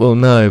 Well,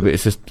 no, but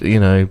it's just,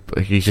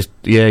 he's just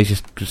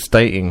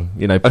stating,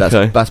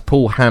 Okay. that's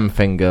Paul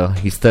Hamfinger.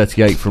 He's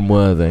 38 from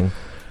Worthing.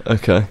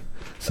 Okay.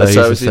 So, So he's is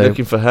just he saying-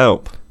 looking for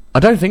help? I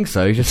don't think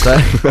so. He's just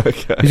saying,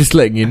 Okay. he's just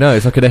letting you know.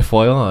 It's like an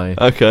FYI.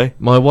 Okay.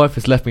 My wife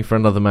has left me for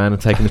another man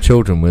and taken the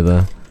children with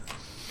her.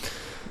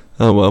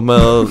 Oh, well,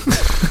 Mel...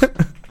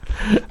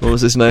 What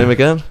was his name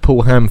again?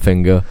 Paul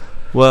Hamfinger.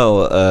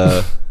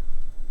 Well,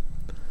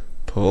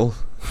 Paul,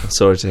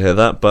 sorry to hear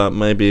that, but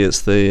maybe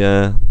it's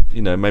the,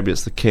 maybe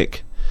it's the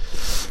kick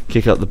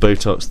up the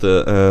buttocks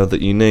that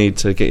you need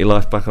to get your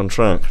life back on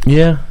track.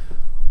 Yeah.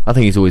 I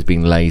think he's always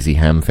been lazy,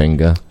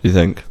 Hamfinger. You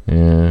think?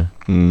 Yeah.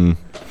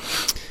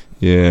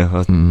 Yeah,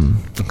 I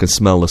can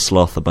smell the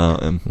sloth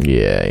about him.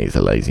 Yeah, he's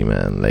a lazy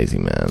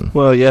man.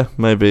 Well, yeah,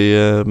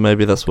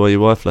 maybe that's why your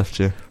wife left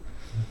you.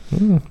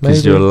 Because Maybe.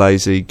 you're a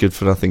lazy,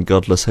 good-for-nothing,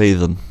 godless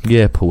heathen.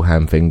 Yeah, Paul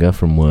Hamfinger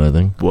from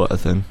Worthing. What a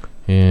thing.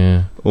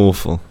 Yeah.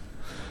 Awful.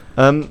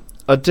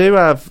 I do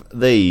have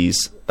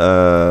these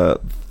from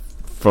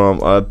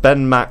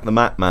Ben Mac, the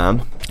Mac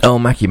Man. Oh,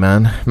 Mackie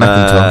Man.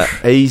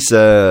 Macintosh.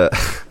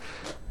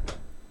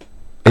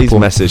 He's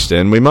messaged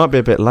in. We might be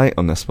a bit late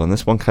on this one.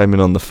 This one came in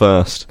on the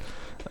 1st.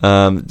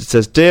 It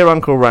says, Dear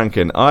Uncle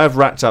Rankin, I have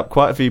racked up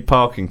quite a few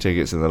parking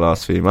tickets in the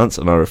last few months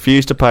and I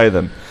refuse to pay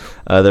them.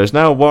 There is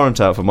now a warrant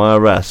out for my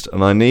arrest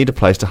and I need a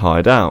place to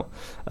hide out.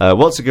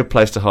 What's a good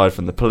place to hide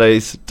from the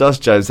police? Does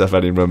James have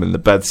any room in the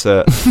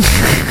bedsit?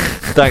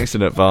 Thanks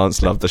in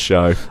advance. Love the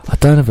show. I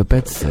don't have a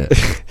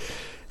bedsit.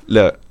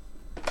 Look,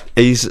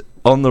 he's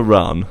on the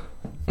run.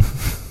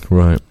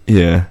 Right.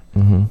 Yeah.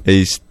 Mm-hmm.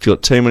 He's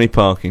got too many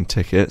parking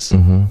tickets.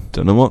 Mm-hmm.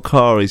 Don't know what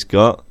car he's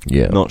got.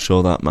 Yeah. Not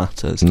sure that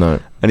matters. No.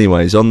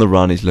 Anyway, he's on the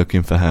run. He's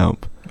looking for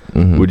help.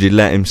 Mm-hmm. Would you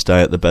let him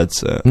stay at the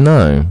bedsit?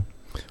 No.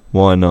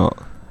 Why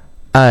not?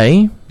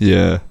 A,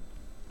 Yeah.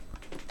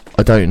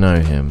 I don't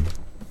know him.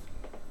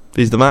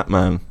 He's the Mac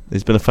Man.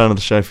 He's been a fan of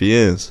the show for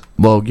years.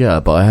 Well,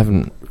 yeah, but I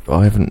haven't,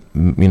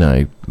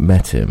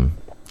 met him.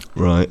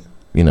 Right.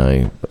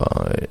 You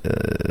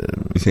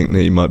think that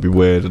he might be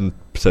weird and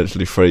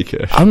potentially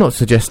freakish? I'm not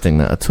suggesting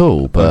that at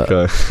all, but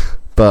Okay.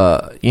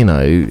 But,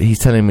 he's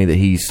telling me that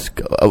he's...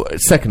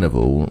 second of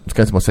all, to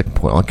go to my second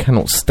point, I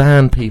cannot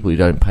stand people who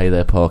don't pay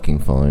their parking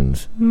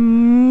fines.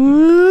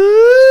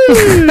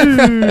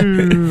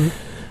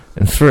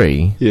 And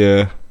 3,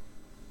 Yeah.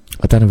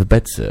 I don't have a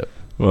bedsit.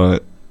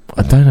 Right.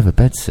 I don't have a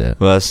bedsit.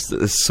 Well,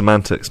 it's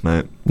semantics,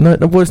 mate. No,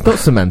 well, it's not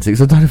semantics.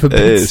 I don't have a It bedsit.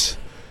 is.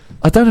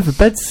 I don't have a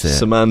bedsit.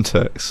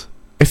 Semantics.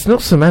 It's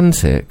not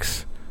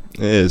semantics.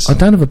 It is. I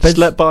don't have a Just bedsit.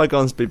 let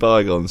bygones be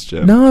bygones,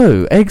 Jim.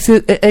 No, eggs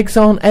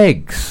aren't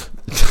eggs.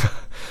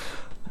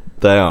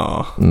 They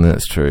are.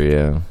 That's true,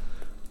 yeah.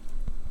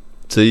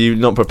 So you're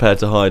not prepared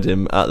to hide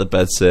him at the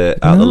bedsit,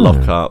 at the No.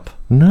 lockup,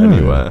 No.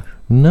 anywhere?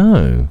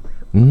 No.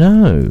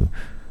 No.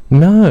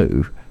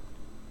 No.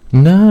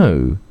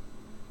 No.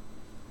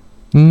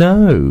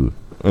 No.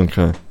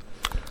 Okay.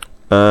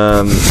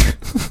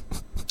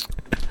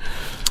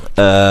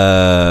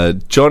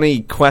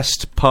 Johnny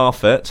Quest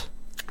Parfit.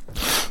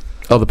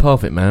 Oh, the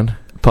Parfit man.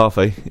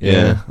 Parfy,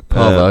 yeah.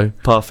 Parvo.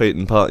 Parfit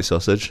and party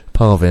sausage.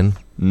 Parvin.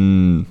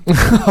 No,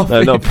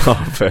 not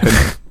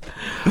Parfit.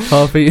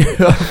 Harvey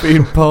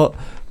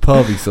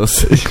Parvy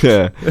sausage.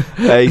 Yeah.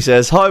 He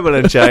says, Hi, Will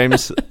and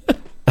James.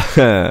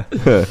 Hi,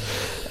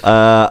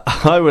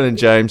 Will and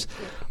James.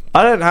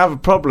 I don't have a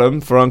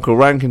problem for Uncle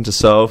Rankin to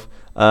solve.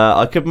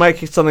 I could make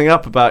something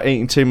up about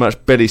eating too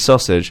much Billy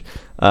sausage,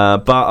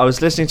 but I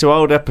was listening to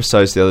old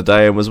episodes the other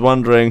day and was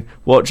wondering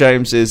what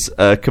James is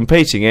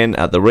competing in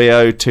at the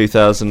Rio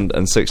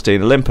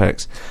 2016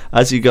 Olympics.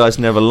 As you guys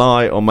never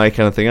lie or make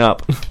anything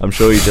up, I'm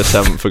sure you just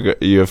have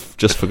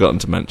just forgotten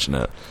to mention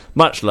it.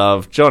 Much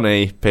love,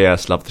 Johnny.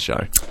 P.S. Love the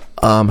show.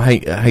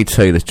 Hate to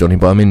tell you this, Johnny,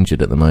 but I'm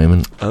injured at the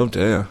moment. Oh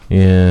dear.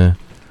 Yeah.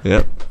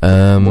 Yep.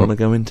 Want to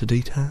go into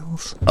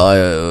details?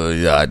 But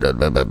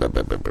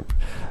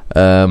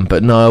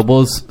no, I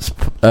was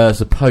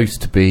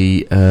supposed to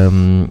be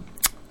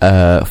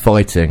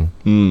fighting.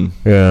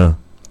 Yeah.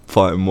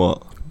 Fighting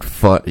what?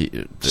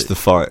 Just the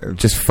fighting.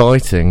 Just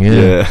fighting,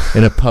 yeah.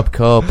 In a pub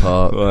car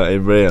park. Right,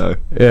 in Rio.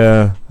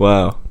 Yeah.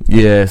 Wow.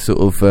 Yeah, sort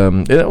of.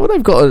 Well,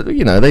 they've got,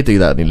 they do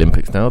that in the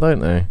Olympics now, don't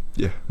they?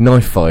 Yeah.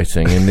 Knife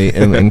fighting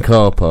in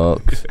car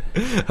parks.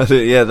 I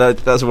think,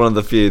 that's one of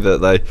the few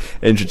that they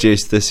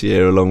introduced this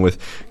year, along with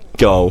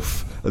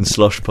golf and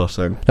slush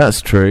potting.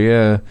 That's true,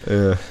 yeah.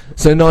 Yeah.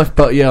 So knife,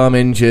 but yeah, I'm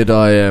injured.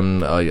 So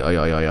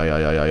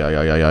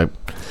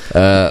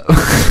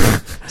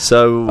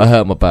I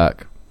hurt my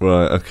back.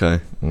 Right.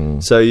 Okay.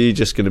 So you're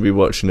just going to be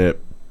watching it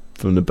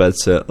from the bed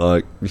set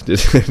like you did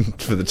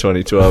for the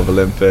 2012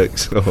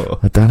 Olympics? Or?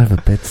 I don't have a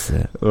bed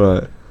set.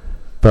 Right.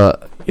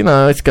 But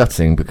it's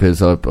gutting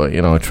because I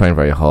train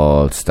very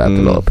hard, stabbed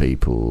a lot of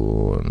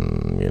people,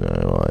 and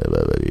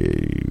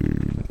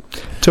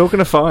Talking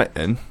of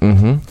fighting,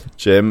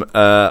 Jim,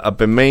 I've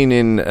been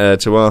meaning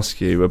to ask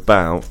you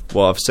about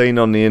what I've seen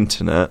on the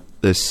internet.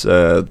 This,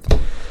 I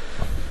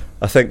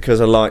think,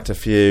 because I liked a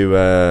few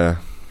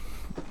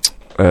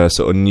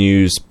sort of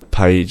news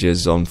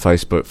pages on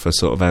Facebook for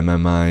sort of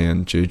MMA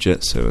and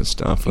jiu-jitsu and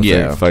stuff. I think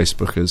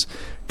Facebook has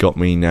got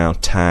me now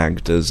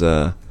tagged as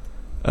a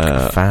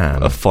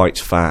fight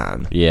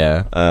fan.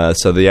 Yeah.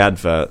 So the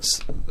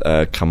adverts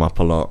come up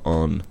a lot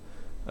on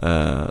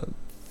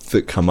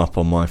that come up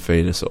on my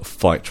feed are sort of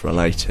fight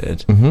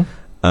related. And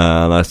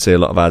I see a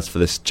lot of ads for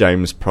this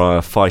James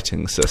Pryor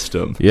fighting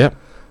system. Yep.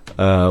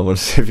 I want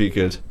to see if you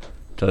could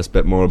tell us a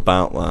bit more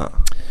about that.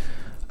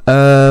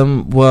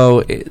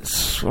 Well,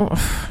 it's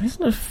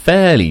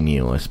fairly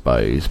new, I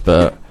suppose,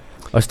 but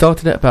I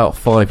started it about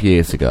 5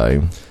 years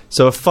ago.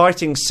 So a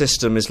fighting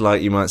system is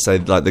like, you might say,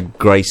 like the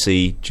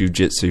Gracie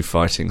Jiu-Jitsu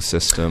fighting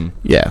system.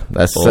 Yeah,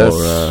 that's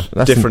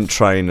different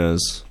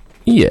trainers.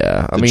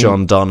 Yeah, the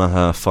John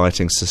Danaher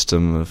fighting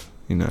system of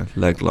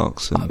leg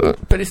locks. And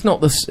but it's not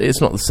the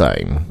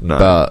same. No.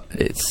 But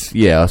it's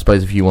I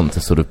suppose if you want to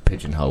sort of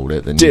pigeonhole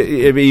it, then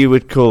you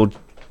would call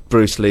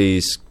Bruce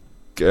Lee's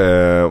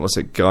what's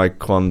it? Gai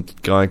Kwando?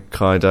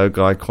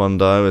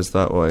 Is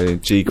that what?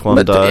 Jeet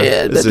Kune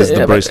Do? This is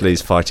the Bruce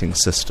Lee's fighting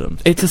system.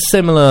 It's a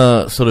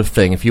similar sort of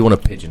thing. If you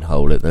want to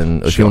pigeonhole it,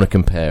 then if you want to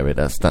compare it,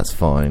 that's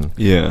fine.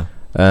 Yeah.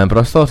 But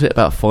I started it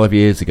about 5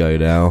 years ago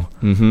now.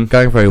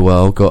 Going very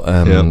well. Got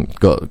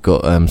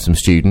some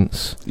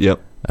students. Yep.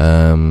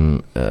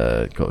 Got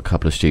a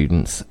couple of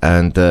students,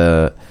 and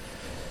I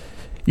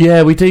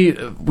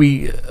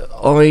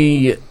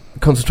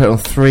concentrate on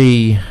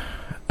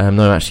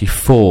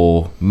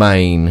four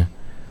main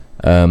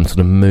sort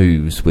of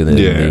moves within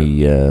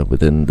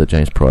the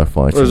James Pryor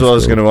fighting. Well, what I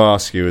was going to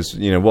ask you is,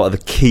 what are the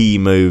key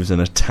moves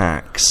and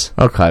attacks?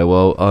 Okay,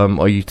 well,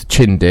 I use the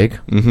chin dig,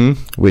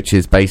 which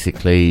is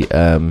basically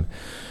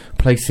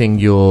placing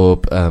your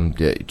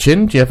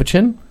chin. Do you have a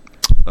chin?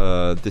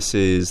 This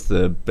is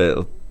the bit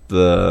of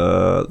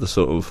the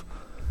sort of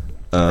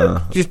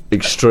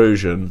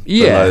extrusion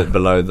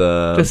below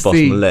the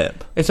bottom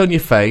lip. It's on your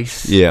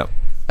face. Yeah.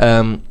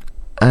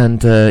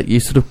 And you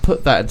sort of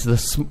put that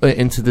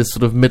into the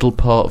sort of middle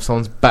part of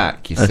someone's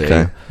back, you see.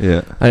 Okay,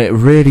 yeah. And it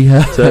really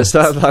hurts. So it's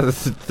that like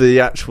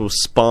the actual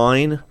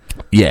spine?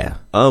 Yeah.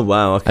 Oh,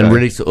 wow, okay. And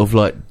really sort of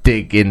like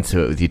dig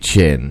into it with your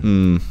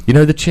chin. You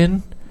know the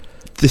chin?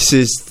 This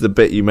is the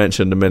bit you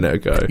mentioned a minute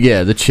ago.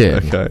 Yeah, the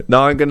chin. Okay.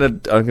 No, I'm gonna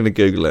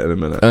Google it in a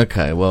minute.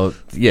 Okay, well,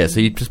 yeah, so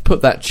you just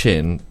put that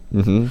chin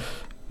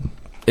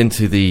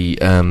into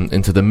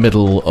the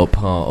middle or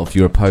part of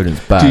your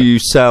opponent's back. Do you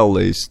sell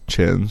these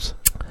chins?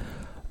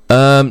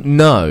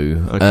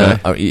 No.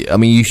 Okay. I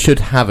mean, you should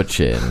have a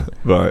chin.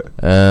 Right.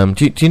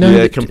 Do you know?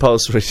 Yeah,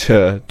 compulsory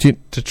to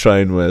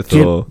train with.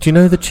 Do you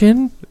know the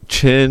chin?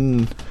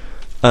 Chin.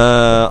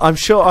 I'm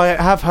sure I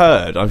have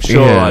heard. I'm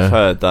sure I've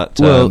heard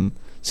that.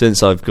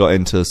 Since I've got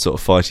into sort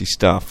of fighty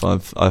stuff,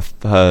 I've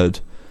heard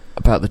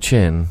about the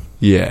chin.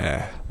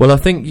 Yeah. Well, I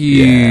think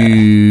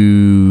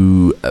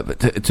you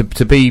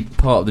to be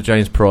part of the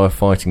James Pryor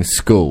fighting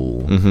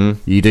school,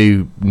 you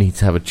do need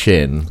to have a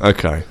chin.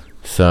 Okay.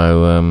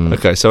 So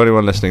so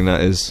anyone listening,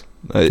 that is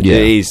it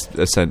is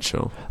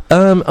essential.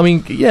 I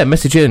mean,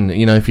 message in.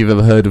 If you've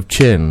ever heard of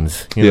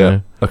chins. You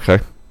know. Okay.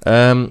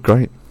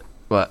 Great.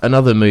 Well,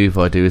 another move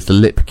I do is the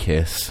lip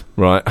kiss.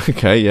 Right.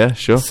 Okay. Yeah.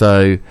 Sure.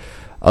 So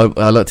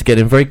I like to get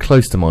in very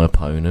close to my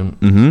opponent,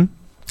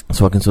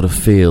 so I can sort of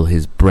feel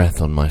his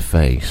breath on my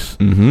face,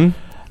 and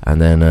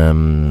then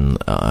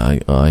I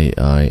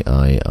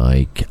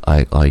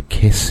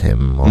kiss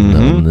him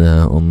on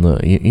the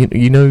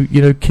you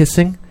know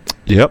kissing.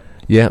 Yep.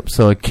 Yep.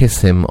 So I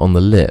kiss him on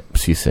the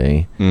lips, you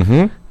see,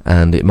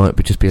 and it might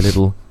just be a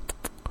little.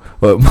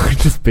 Well, it might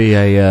just be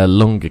a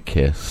longer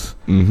kiss,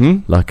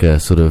 like a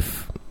sort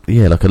of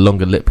like a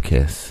longer lip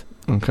kiss.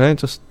 Okay,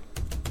 just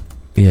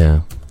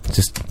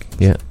That's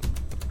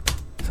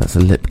a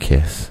lip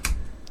kiss.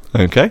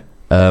 okay.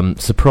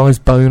 Surprise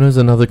boner's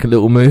another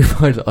little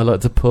move I like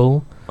to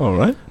pull. All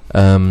right.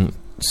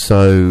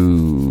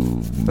 So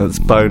That's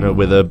boner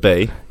with a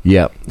B.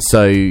 yeah.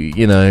 So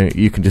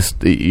you can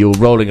you're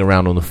rolling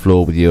around on the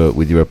floor with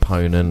your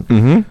opponent,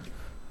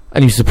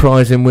 and you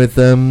surprise him with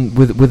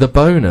a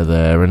boner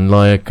there, and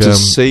like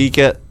Does he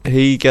get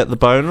the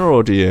boner,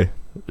 or do you?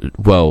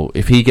 well,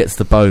 if he gets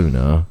the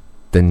boner,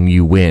 then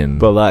you win.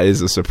 Well, that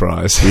is a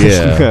surprise.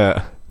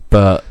 Yeah.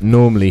 But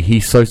normally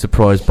he's so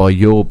surprised by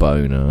your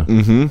boner,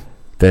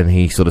 then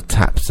he sort of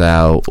taps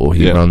out or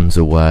he runs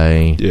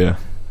away. Yeah.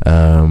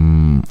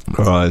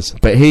 Cries.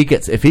 But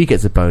if he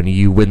gets a boner,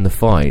 you win the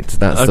fight.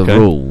 That's the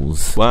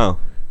rules. Wow.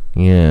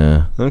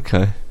 Yeah.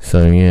 Okay.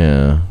 So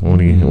yeah, what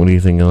do you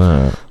think of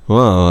that?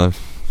 Well,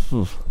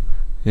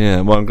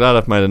 yeah. Well, I'm glad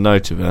I've made a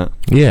note of it.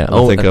 Yeah.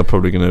 I think I'm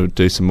probably going to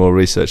do some more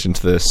research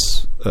into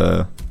this.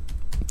 The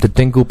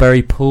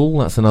Dingleberry pull.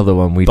 That's another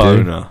one we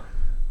boner.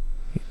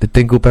 do. The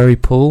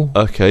Dingleberry pull.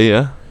 Okay.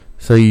 Yeah.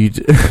 So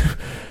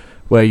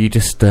where you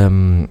just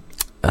pull.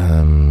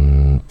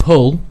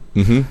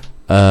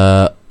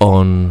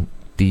 On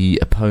the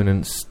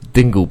opponent's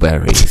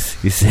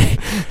dingleberries, you see.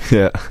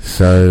 Yeah.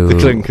 So the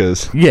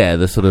clinkers. Yeah,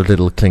 the sort of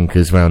little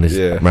clinkers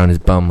round his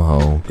bum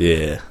hole.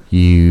 Yeah.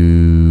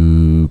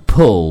 You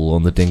pull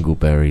on the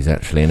dingleberries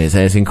actually, and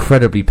it's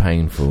incredibly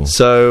painful.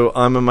 So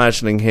I'm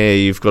imagining here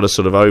you've got a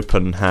sort of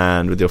open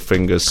hand with your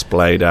fingers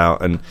splayed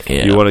out, and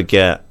you want to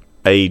get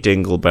a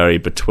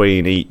dingleberry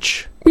between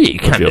each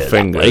of your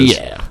fingers,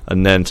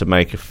 and then to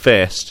make a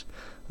fist,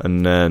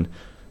 and then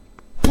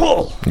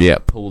pull. Yeah,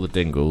 pull the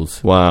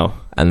dingles. Wow.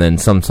 And then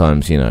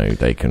sometimes,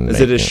 they can...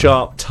 Is it a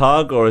sharp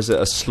tug, or is it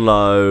a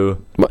slow...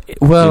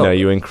 Well...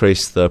 you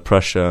increase the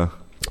pressure...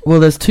 Well,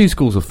 there's two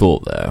schools of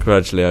thought there.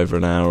 Gradually over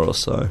an hour or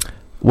so.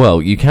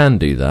 Well, you can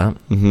do that.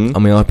 I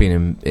mean, I've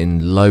been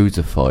in loads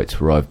of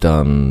fights where I've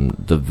done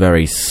the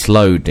very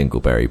slow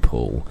dingleberry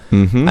pull,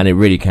 and it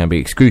really can be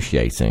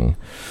excruciating.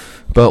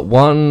 But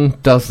one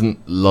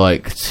doesn't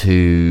like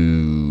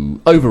to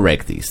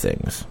over-egg these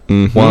things.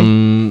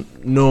 One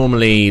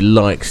normally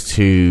likes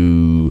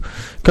to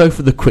go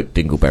for the quick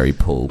dingleberry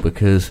pull,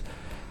 because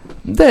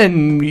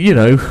then we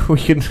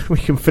can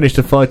finish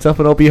the fight up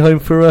and I'll be home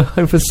for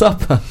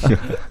supper.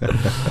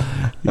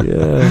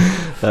 Yeah,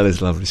 that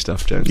is lovely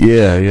stuff, James.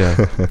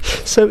 Yeah.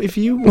 So, if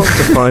you want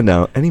to find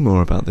out any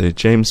more about the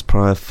James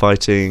Pryor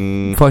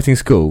fighting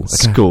school,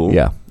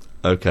 yeah,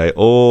 okay,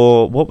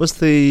 or what was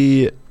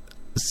the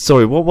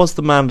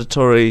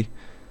mandatory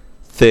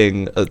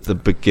thing at the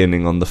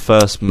beginning on the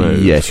first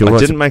move? Yes, I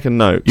didn't make a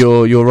note.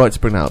 You're right to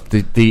bring that up.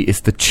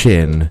 It's the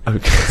chin.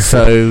 Okay.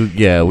 So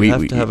yeah, you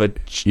have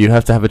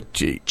to have a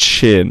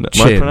chin.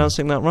 Am I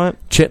pronouncing that right?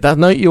 That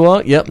no, you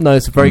are. Yep. No,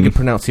 it's a very good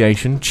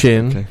pronunciation.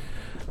 Chin. Okay.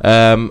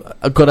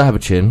 I've got to have a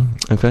chin.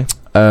 Okay.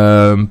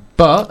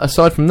 But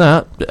aside from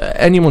that,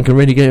 anyone can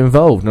really get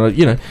involved. Now,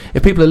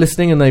 if people are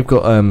listening and they've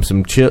got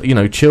some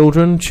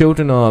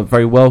children are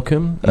very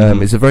welcome.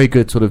 It's a very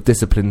good sort of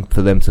discipline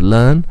for them to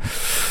learn.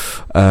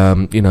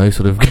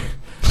 Sort of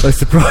those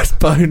surprise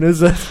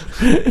boners.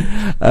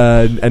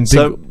 And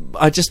so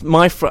I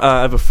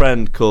have a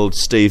friend called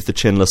Steve the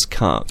Chinless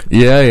Cuck.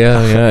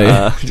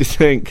 Yeah. Do you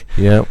think?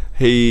 Yeah.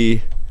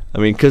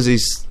 Because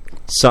he's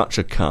such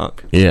a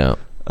cuck. Yeah.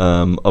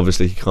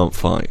 Obviously he can't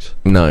fight.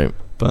 No.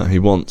 But he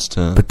wants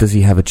to. But does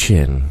he have a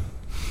chin?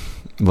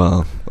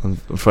 Well, I'm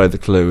afraid the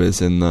clue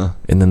is in the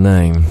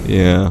name.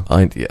 Yeah.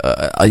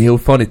 He'll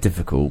find it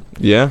difficult.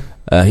 Yeah.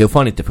 He'll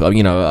find it difficult.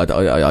 I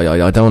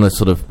don't want to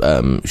sort of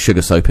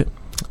sugar soap it.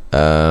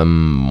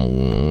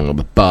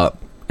 But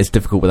it's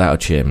difficult without a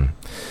chin.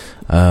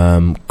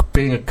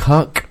 Being a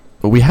cuck,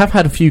 we have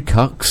had a few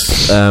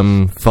cucks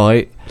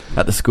fight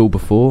at the school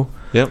before.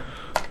 Yep.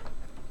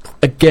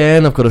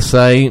 Again, I've got to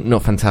say,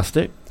 not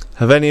fantastic.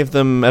 Have any of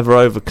them ever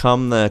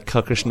overcome their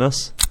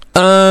cuckishness?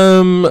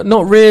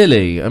 Not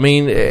really. I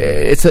mean,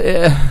 it's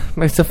a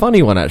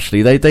funny one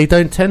actually. They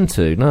don't tend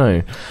to,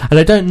 no, and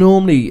they don't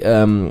normally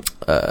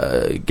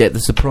get the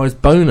surprise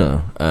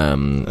boner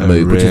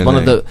move, which is one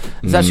of the.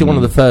 It's actually one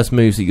of the first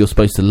moves that you're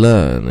supposed to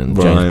learn in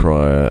James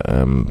Pryor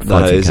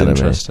Fighting Academy.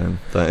 Interesting.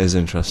 That is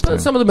interesting.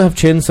 But some of them have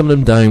chins, some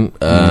of them don't.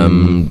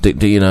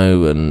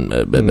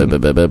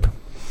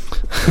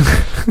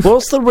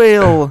 What's the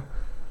real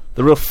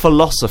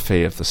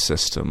philosophy of the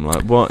system?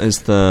 Like, what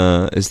is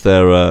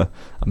there a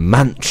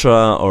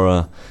mantra or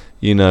a,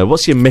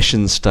 what's your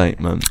mission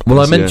statement? Well,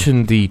 I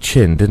mentioned the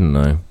chin, didn't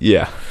I?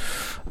 Yeah.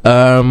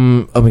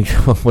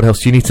 What else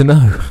do you need to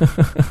know?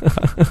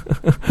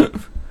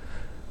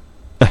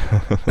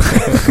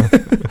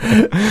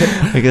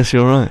 I guess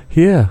you're right.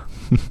 Yeah.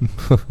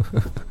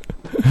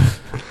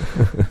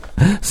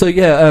 So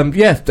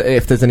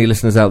if there's any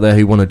listeners out there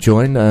who want to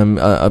join,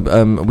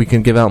 we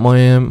can give out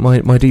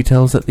my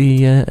details at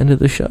the end of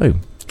the show.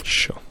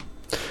 Sure.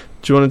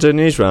 Do you want to do a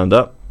news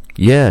roundup?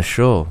 Yeah,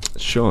 sure.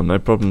 Sure, no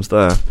problems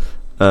there.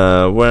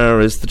 Where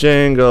is the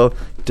jingle?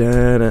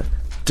 Da-na,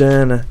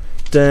 da-na,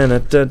 da-na,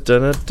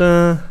 da-da-da,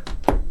 da.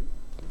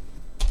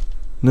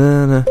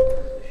 Na-na.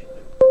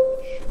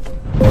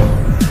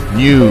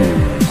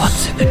 News.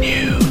 What's in the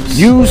news?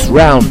 News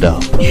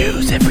Roundup.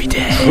 News every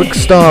day.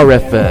 Trickstar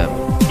FM.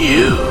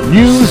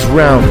 News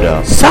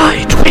Roundup.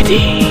 Side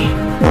Twitty.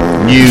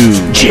 News.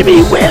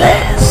 Jimmy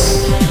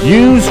Willis.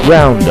 News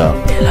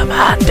Roundup.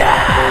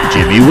 Illamanda.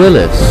 Jimmy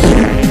Willis.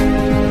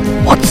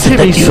 What's in the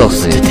Timmy news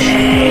Sausage.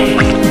 today?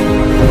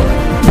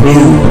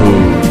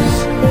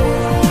 Boo-boos.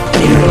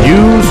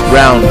 News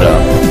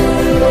Roundup.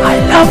 I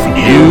love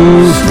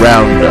News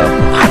Roundup.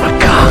 I'm a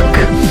cock.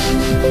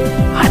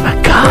 I'm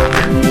a cock.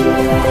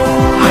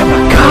 I'm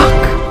a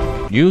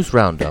cock. News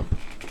Roundup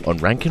on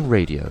Rankin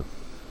Radio.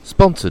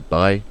 Sponsored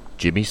by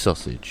Jimmy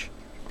Sausage.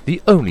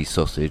 The only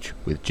sausage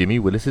with Jimmy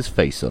Willis's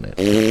face on it.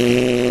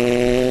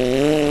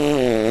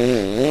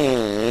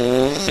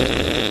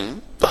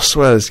 I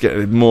swear there's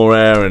getting more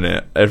air in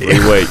it every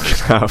week.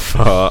 That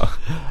far.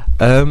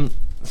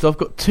 So I've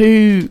got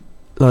two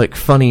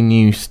funny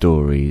news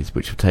stories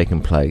which have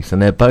taken place,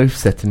 and they're both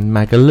set in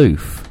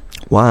Magaluf.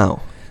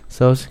 Wow.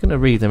 So I was going to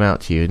read them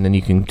out to you, and then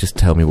you can just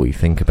tell me what you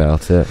think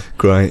about it.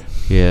 Great.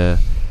 Yeah.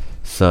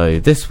 So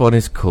this one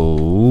is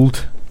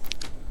called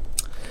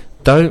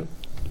Don't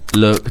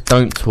Look,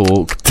 Don't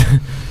Talk.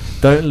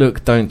 Don't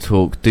look, don't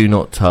talk, do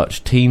not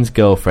touch. Teens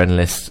girlfriend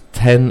lists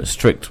 10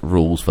 strict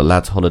rules for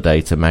lads'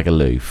 holiday to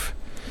Magaluf.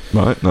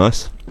 Right,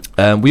 nice.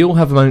 We all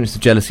have moments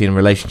of jealousy in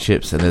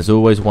relationships, and there's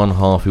always one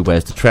half who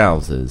wears the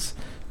trousers.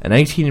 An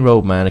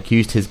 18-year-old man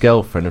accused his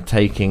girlfriend of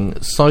taking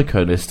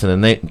Psycholist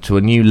to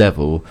a new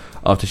level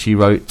after she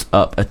wrote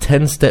up a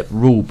 10-step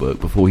rule book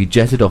before he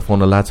jetted off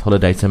on a lad's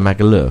holiday to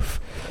Magaluf.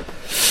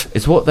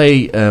 It's what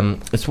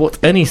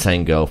any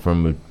sane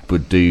girlfriend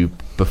would do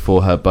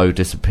before her boat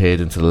disappeared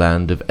into the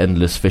land of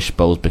endless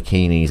fishbowls,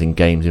 bikinis, and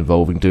games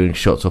involving doing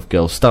shots off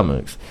girls'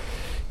 stomachs.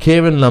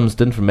 Kieran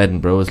Lumsden from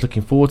Edinburgh is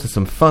looking forward to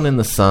some fun in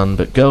the sun,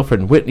 but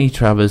girlfriend Whitney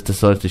Travers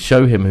decides to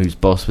show him who's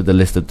boss with a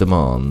list of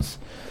demands.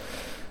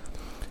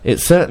 It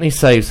certainly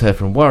saves her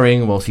from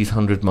worrying whilst he's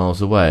 100 miles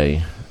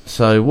away.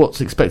 So what's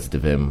expected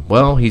of him?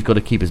 Well, he's got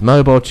to keep his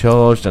mobile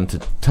charged and to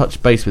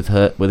touch base with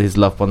his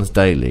loved ones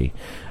daily.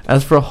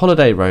 As for a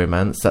holiday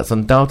romance, that's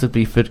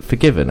undoubtedly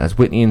forgiven, as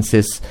Whitney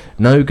insists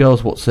no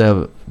girls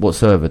whatsoever.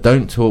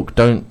 Don't look,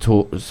 don't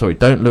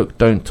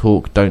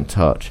talk, don't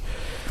touch.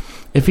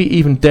 If he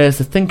even dares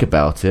to think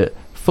about it,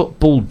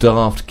 football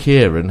daft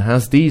Kieran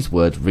has these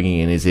words ringing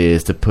in his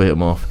ears to put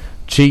him off.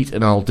 Cheat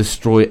and I'll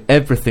destroy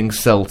everything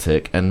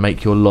Celtic and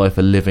make your life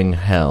a living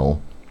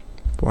hell.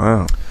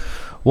 Wow.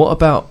 What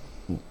about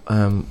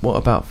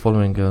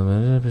following girl?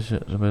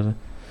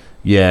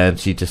 Yeah, and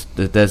she just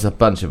there's a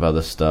bunch of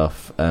other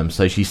stuff.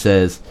 So she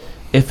says,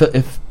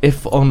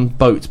 if on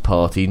boat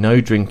party, no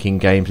drinking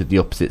games with the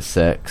opposite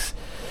sex.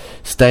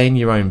 Stay in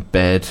your own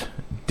bed.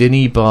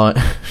 Dinny buy.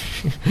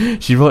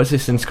 She writes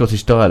this in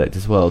Scottish dialect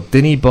as well.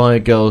 Dinny buy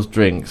girls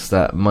drinks.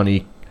 That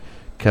money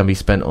can be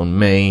spent on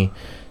me.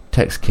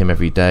 Text Kim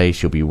every day.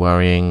 She'll be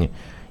worrying.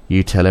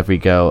 You tell every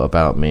girl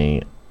about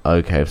me.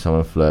 Okay, if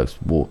someone flirts,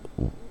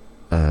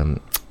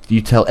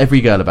 you tell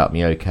every girl about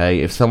me. Okay,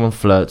 if someone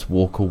flirts,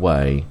 walk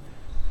away.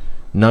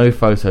 No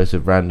photos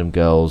of random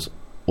girls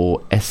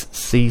or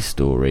SC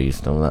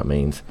stories. Don't know what that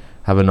means.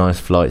 Have a nice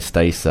flight.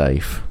 Stay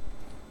safe.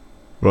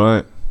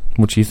 Right.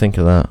 What do you think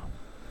of that?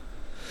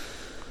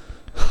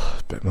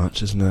 A bit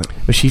much, isn't it?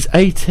 But she's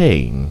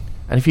 18,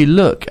 and if you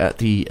look at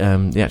the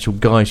actual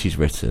guide she's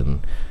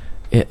written,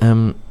 it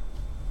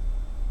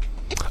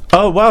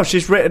Oh wow,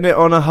 she's written it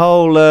on a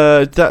whole.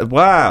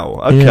 Wow.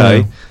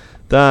 Okay.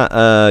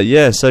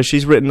 Yeah. So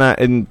she's written that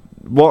in.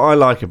 What I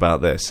like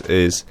about this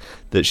is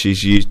that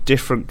she's used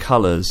different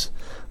colours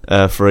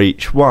for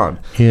each one.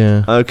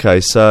 Yeah. Okay,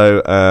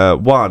 so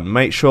 1,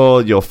 make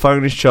sure your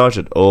phone is charged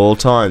at all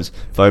times.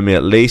 Phone me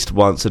at least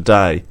once a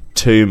day.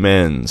 2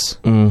 mins.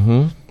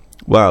 Mm-hmm.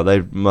 Wow,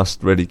 they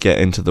must really get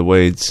into the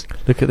weeds.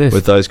 Look at this.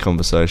 With those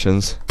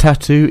conversations.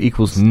 Tattoo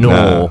equals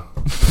no.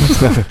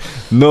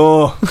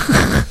 No.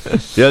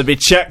 You'll be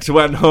checked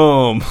when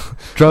home.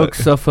 Drugs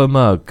suffer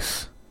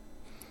mugs.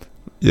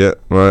 Yeah,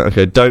 right,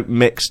 okay. Don't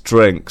mix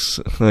drinks.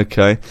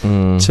 Okay.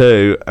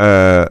 2,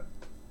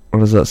 what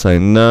does that say?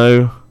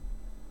 No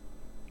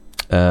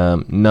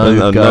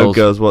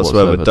girls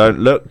whatsoever. Don't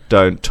look,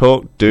 don't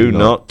talk, do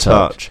not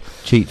touch.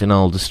 Cheat and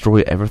I'll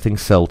destroy everything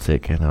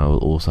Celtic, and I will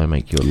also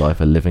make your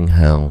life a living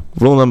hell.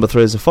 Rule number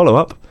 3 is a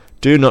follow-up.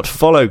 Do not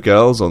follow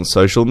girls on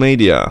social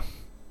media.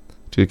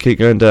 Do you keep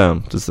going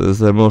down? Is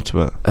there more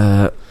to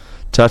it?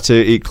 Tattoo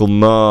equal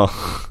ma.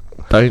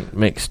 Don't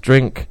mix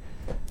drink.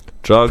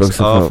 Drugs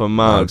are for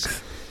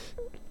mugs.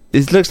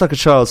 It looks like a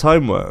child's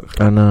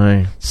homework. I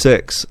know.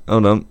 6.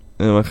 Hold on.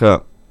 Look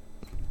up.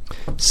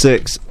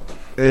 6.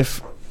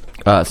 If...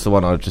 That's the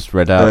one I just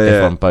read out.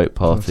 If on boat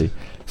party.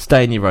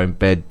 Stay in your own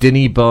bed.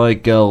 Dinny buy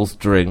girls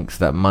drinks.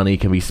 That money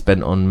can be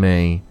spent on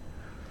me.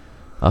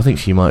 I think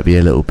she might be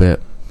a little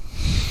bit.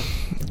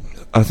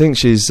 I think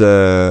she's...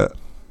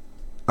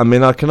 I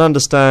mean, I can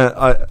understand.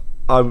 I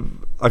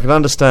can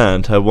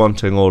understand her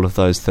wanting all of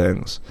those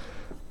things,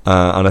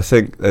 and I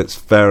think it's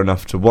fair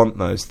enough to want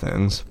those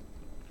things.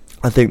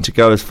 I think to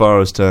go as far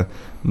as to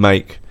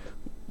make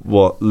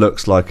what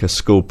looks like a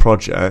school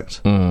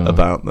project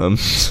about them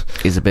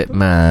is a bit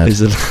mad.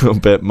 Is a little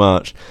bit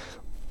much,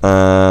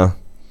 and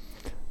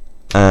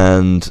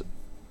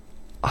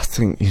I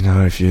think, you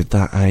know, if you're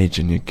that age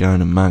and you're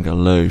going to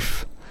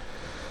Magaluf.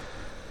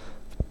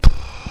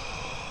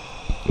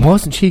 Why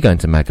wasn't she going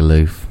to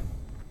Magaluf?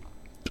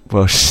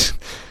 Well,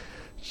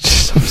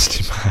 she's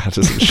obviously mad,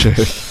 isn't she?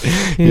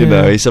 You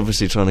know, he's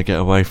obviously trying to get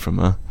away from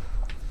her.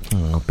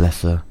 Oh,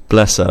 bless her.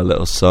 Bless her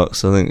little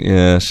socks. I think,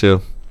 yeah,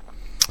 she'll.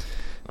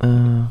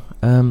 I've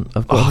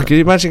got Can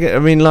you imagine? I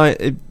mean,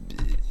 like,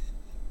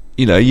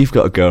 you know, you've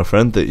got a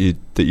girlfriend that you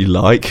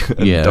like,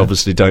 and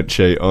obviously don't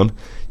cheat on.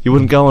 You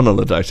wouldn't go on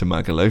holiday to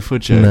Magaluf,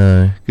 would you?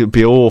 No. It'd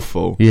be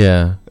awful.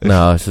 Yeah.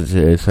 No, it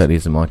certainly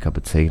isn't my cup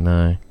of tea,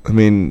 no. I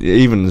mean,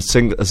 even as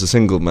a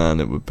single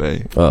man, it would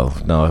be. Oh,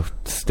 no, I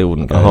still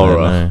wouldn't go a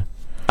horror. there, no.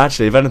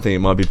 Actually, if anything, it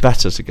might be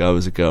better to go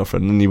as a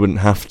girlfriend, and you wouldn't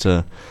have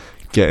to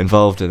get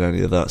involved in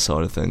any of that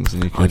side of things.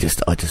 And you could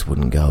I just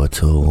wouldn't go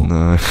at all.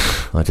 No.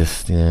 I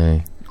just,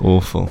 yeah.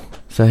 Awful.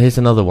 So here's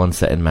another one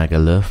set in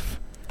Magaluf.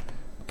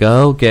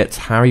 Girl gets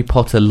Harry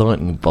Potter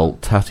lightning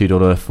bolt tattooed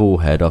on her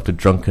forehead after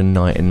drunken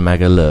night in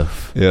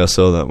Magaluf. Yeah, I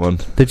saw that one.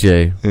 Did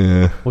you?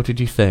 Yeah. What did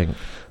you think?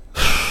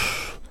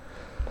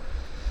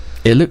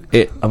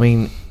 I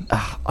mean,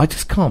 I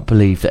just can't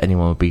believe that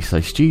anyone would be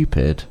so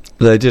stupid.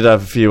 They did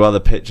have a few other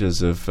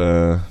pictures of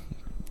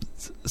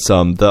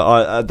some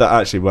that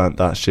actually weren't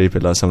that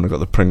stupid. Like someone who got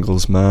the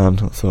Pringles man.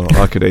 I thought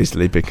I could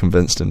easily be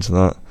convinced into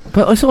that.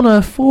 But it's on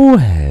her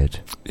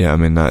forehead. Yeah, I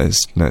mean, that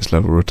is next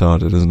level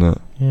retarded, isn't it?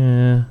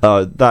 Yeah.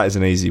 Oh, that is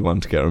an easy one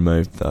to get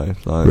removed, though.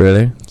 Like,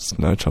 really? It's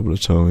no trouble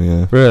at all,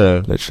 yeah. Really?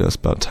 Literally, that's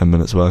about 10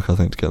 minutes work, I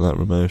think, to get that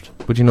removed.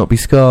 Would you not be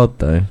scarred,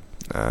 though?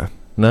 Nah.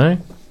 No?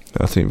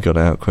 I think we got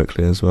it out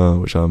quickly as well,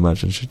 which I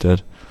imagine she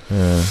did.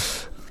 Yeah.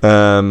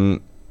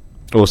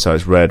 Also,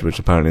 it's red, which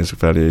apparently is a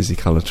fairly easy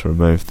colour to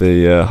remove.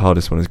 The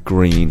hardest one is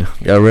green.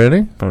 Oh, really?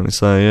 Apparently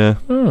so, yeah.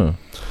 Oh.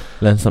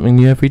 Learn something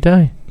new every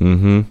day.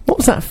 Mm-hmm. What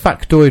was that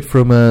factoid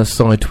from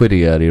Cy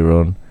Twiddy earlier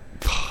on?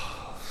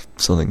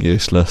 Something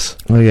useless.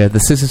 Oh, yeah, the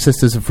Scissor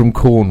Sisters are from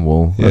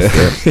Cornwall.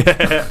 That's it.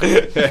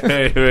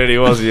 It really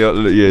was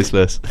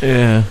useless.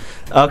 Yeah.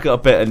 I've got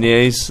a bit of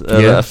news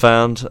that I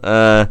found.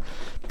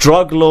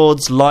 Drug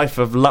lord's life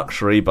of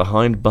luxury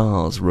behind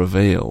bars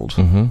revealed.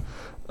 Mm-hmm.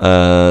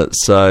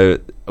 So,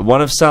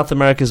 one of South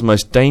America's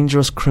most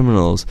dangerous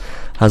criminals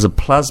has a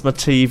plasma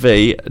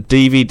TV,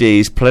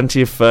 DVDs,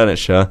 plenty of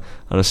furniture,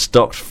 and a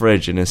stocked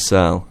fridge in his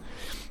cell.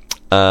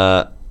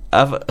 Have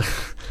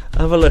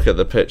a look at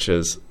the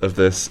pictures of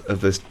this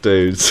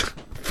dude's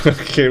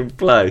fucking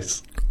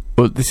place.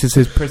 Well, this is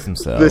his prison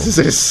cell. This is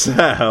his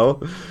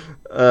cell.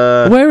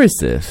 Where is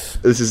this?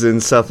 This is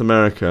in South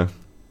America.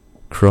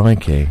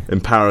 Crikey. In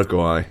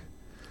Paraguay.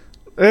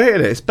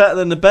 It's better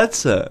than the bed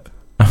set.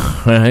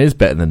 It is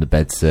better than the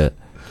bed set.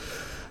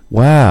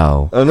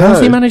 Wow. I know. How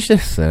does he manage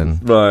this then?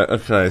 Right,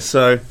 okay,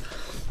 so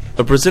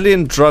a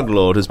Brazilian drug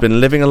lord has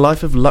been living a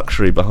life of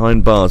luxury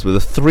behind bars with a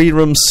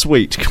 3-room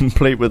suite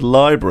complete with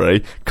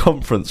library,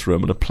 conference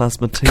room and a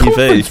plasma TV.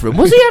 Conference room?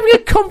 What's he having a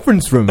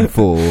conference room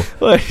for?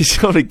 Well, he's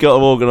probably got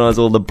to organise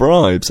all the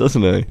bribes,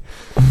 hasn't he?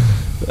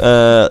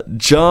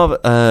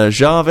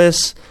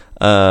 Jarvis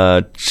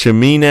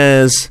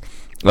Chimenez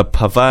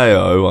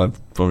Paveo, I'm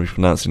probably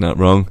pronouncing that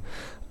wrong,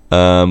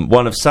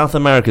 one of South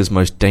America's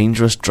most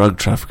dangerous drug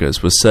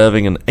traffickers, was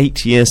serving an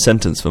 8-year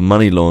sentence for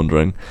money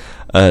laundering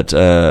at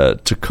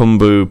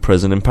Tucumbu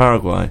prison in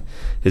Paraguay.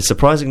 His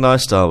surprising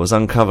lifestyle was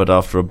uncovered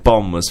after a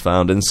bomb was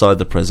found inside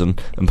the prison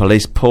and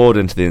police poured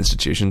into the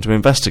institution to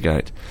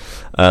investigate.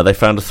 They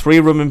found a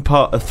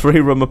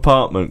 3-room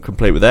apartment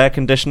complete with air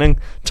conditioning,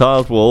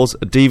 tiled walls,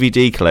 a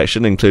DVD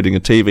collection including a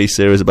TV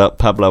series about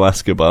Pablo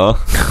Escobar,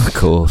 Of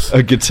course.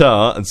 a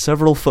guitar and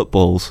several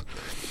footballs.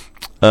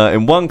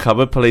 In one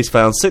cupboard, police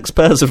found 6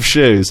 pairs of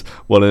shoes,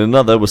 while in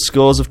another were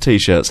scores of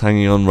T-shirts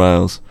hanging on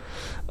rails.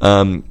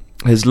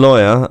 His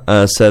lawyer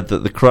said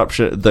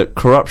that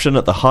corruption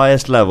at the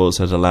highest levels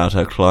had allowed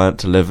her client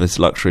to live this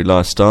luxury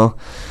lifestyle.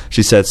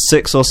 She said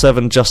 6 or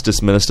 7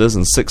 justice ministers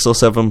and 6 or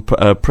 7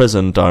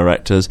 prison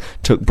directors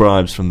took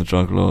bribes from the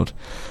drug lord.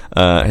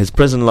 His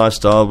prison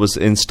lifestyle was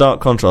in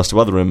stark contrast to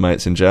other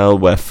inmates in jail,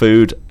 where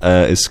food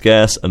is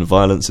scarce and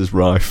violence is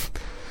rife.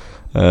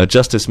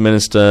 Justice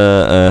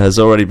Minister has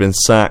already been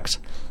sacked,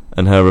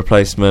 and her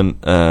replacement,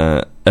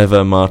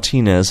 Eva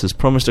Martinez, has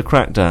promised a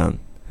crackdown.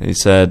 He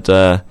said,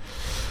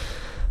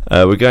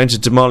 we're going to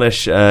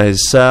demolish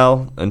his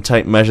cell and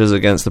take measures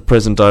against the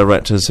prison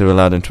directors who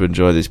allowed him to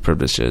enjoy these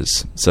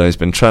privileges. So he's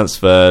been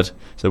transferred.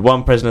 So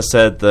one prisoner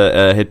said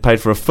that he'd paid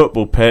for a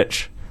football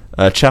pitch,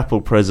 a chapel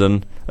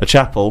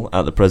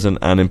at the prison,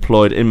 and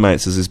employed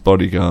inmates as his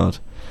bodyguard.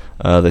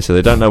 They say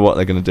they don't know what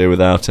they're going to do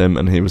without him,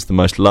 and he was the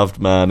most loved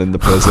man in the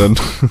prison.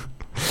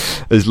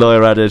 His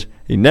lawyer added,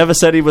 he never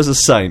said he was a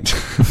saint.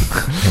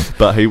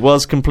 but he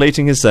was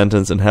completing his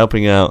sentence and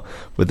helping out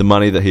with the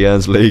money that he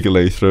earns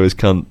legally through his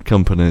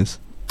companies.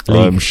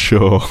 I'm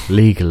sure.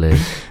 Legally.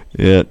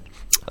 Yeah.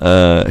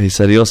 He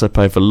said he also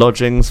paid for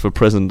lodgings for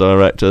prison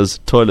directors,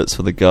 toilets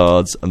for the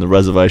guards, and the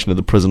reservation of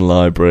the prison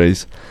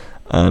libraries,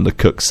 and the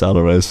cook's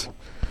salaries.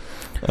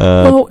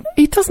 Well,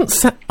 he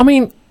doesn't I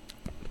mean,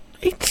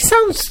 it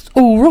sounds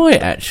all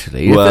right,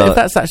 actually. Well, if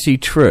that's actually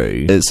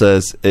true. It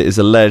says it is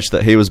alleged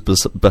that he was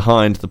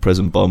behind the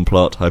prison bomb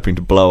plot, hoping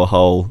to blow a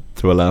hole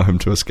to allow him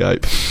to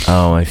escape.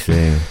 Oh, I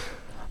see.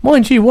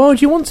 Mind you, why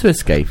would you want to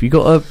escape?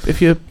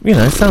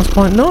 It sounds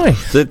quite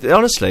nice.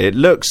 Honestly, it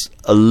looks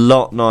a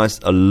lot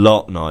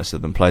nicer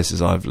than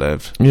places I've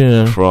lived.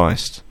 Yeah.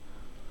 Christ.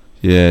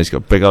 Yeah, he's got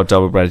a big old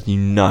double bed. You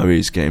know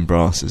he's getting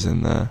brasses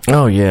in there.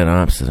 Oh, yeah, no,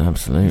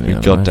 absolutely.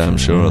 You're goddamn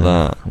sure of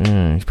that.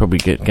 Yeah, he's probably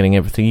getting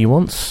everything he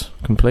wants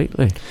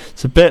completely.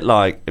 It's a bit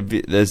like,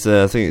 there's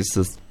I think it's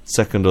the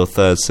second or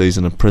third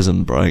season of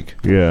Prison Break.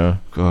 Yeah.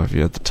 God, if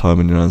you had the time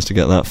in your hands to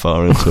get that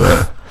far into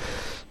it.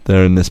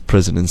 They're in this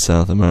prison in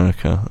South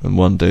America, and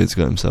one dude's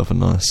got himself a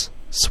nice,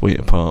 sweet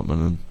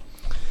apartment, and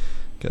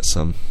gets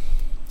some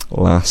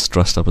lass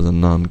dressed up as a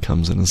nun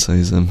comes in and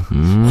sees him.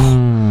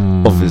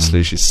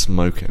 Obviously she's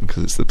smoking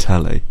because it's the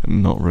telly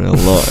and not real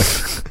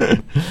life.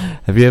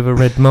 Have you ever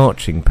read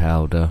Marching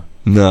Powder?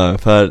 No,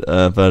 I've heard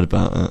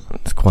about it.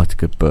 It's quite a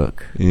good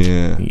book.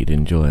 Yeah. You'd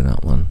enjoy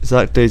that one. Is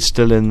that dude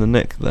still in the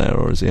nick there,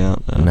 or is he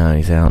out now? No,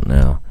 he's out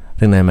now. I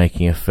think they're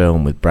making a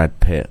film with Brad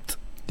Pitt.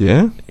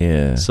 Yeah?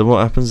 Yeah. So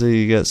what happens?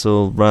 He gets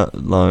all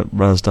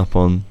roused up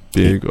on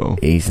Bugle.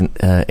 He's an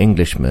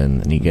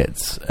Englishman, and he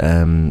gets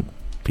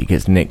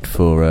nicked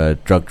for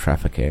drug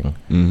trafficking.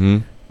 Mm-hmm.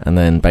 And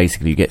then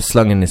basically you get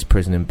slung in this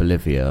prison in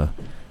Bolivia.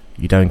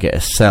 You don't get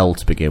a cell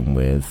to begin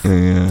with.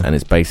 Yeah. And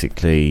it's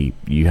basically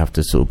you have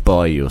to sort of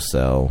buy your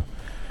cell.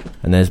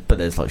 And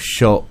there's like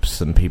shops,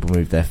 and people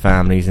move their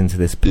families into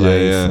this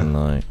place. Yeah.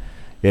 And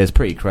it's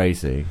pretty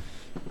crazy.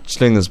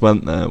 Slingers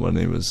went there when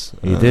he was...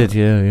 He did,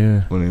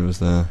 yeah. When he was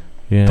there.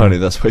 Yeah. Apparently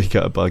that's where you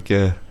get a buy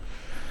gear.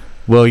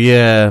 Well,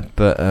 yeah,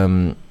 but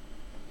I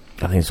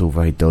think it's all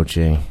very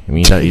dodgy. I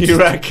mean, you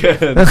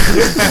reckon?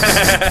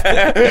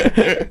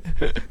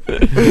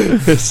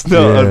 It's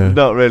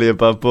not really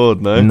above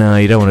board, no? No,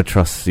 you don't want to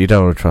trust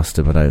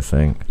him, I don't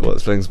think. What,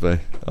 Slingsby?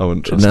 I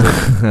wouldn't trust him.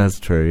 That's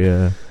true,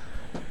 yeah.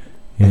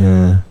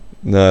 Yeah.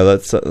 No,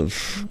 that's...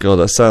 God,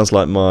 that sounds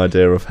like my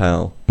idea of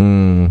hell.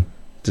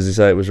 Does he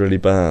say it was really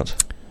bad?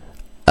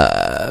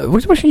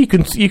 You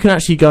can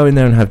actually go in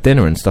there and have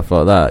dinner and stuff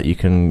like that. You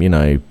can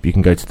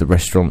go to the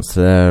restaurants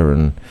there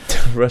and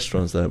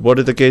restaurants there. What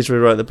did the geezer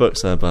who wrote the book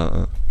say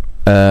about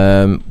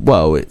it?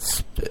 Well,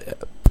 it's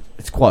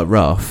quite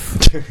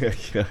rough.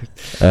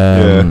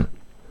 Yeah.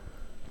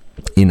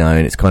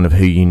 And it's kind of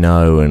who you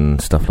know and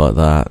stuff like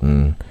that.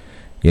 And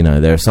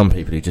there are some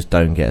people who just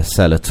don't get a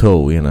cell at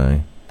all.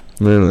 Really?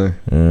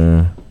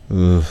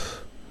 Ugh.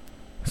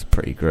 It's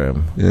pretty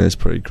grim. Yeah, it's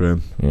pretty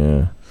grim.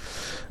 Yeah.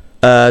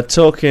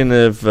 Talking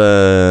of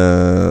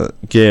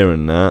gear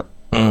and that,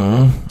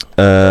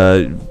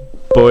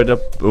 buoyed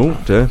up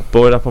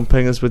on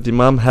pingers with your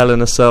mum, Hell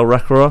in a Cell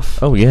Rakarov.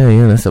 Oh yeah,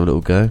 let's have a little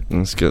go.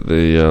 Let's get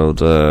the old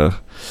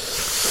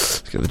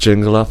get the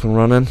jingle up and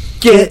running.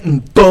 Getting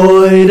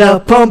buoyed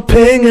up on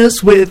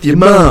pingers with your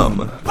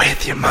mum.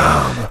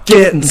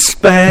 Getting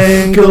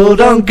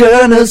spangled on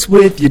gunners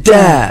with your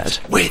dad.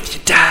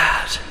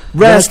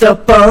 Razzed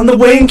up on the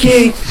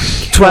winky,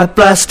 twat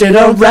blasted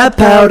on rat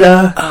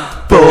powder.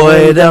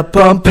 Buoyed up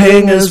on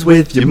pingers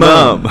with your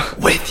mum.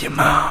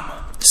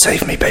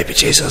 Save me, baby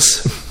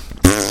Jesus.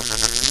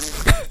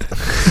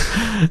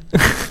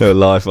 No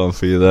life on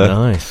for you there.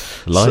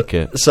 Nice, like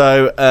it.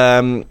 So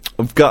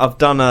I've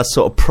done a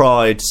sort of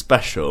Pride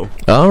special.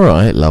 All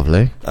right,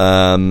 lovely.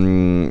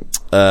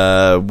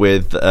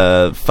 With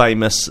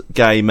famous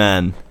gay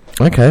men.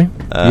 Okay.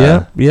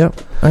 Yeah.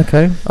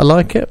 Okay, I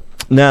like it.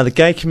 Now, the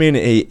gay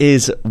community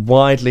is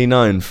widely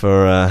known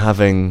for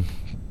having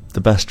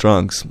the best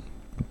drugs.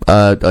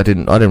 I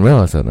didn't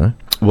realise that, no.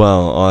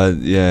 Well,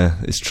 yeah,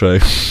 it's true.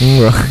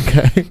 Right,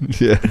 okay.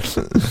 Yeah.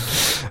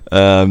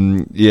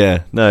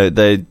 No,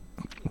 they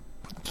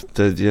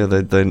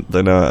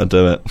know how to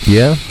do it.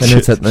 Yeah, they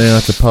know how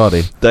to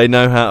party. They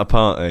know how to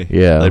party.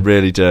 Yeah, they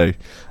really do.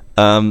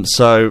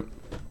 So,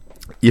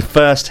 your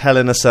first Hell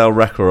in a Cell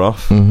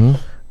Rakarov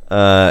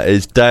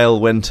is Dale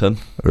Winton,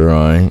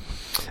 right,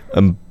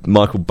 and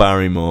Michael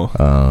Barrymore.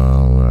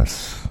 Oh,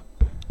 that's...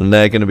 And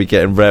they're going to be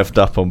getting revved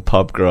up on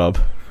pub grub.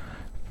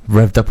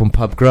 Revved up on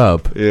pub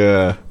grub?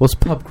 Yeah. What's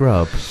pub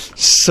grub?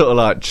 Sort of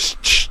like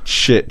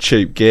shit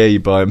cheap gear you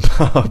buy in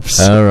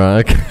pubs. Oh,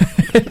 right,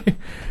 okay.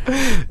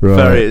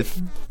 Right.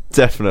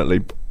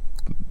 Definitely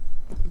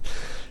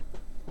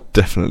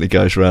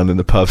goes round in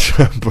the pubs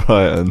around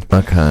Brighton.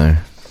 Okay.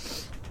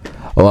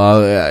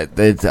 Well, I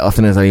think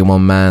there's only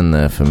one man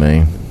there for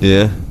me.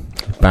 Yeah?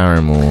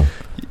 Barrymore.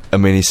 I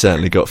mean, he's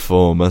certainly got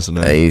form,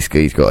 hasn't he?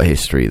 He's got a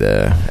history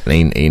there,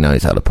 and he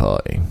knows how to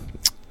party.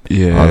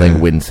 Yeah. I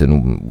think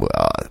Winton...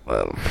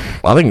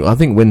 I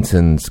think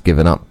Winton's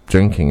given up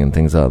drinking and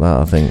things like that,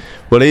 I think.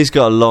 Well, he's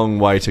got a long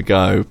way to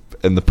go.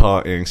 in the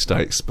partying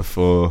stakes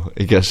before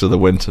he gets to the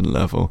Winton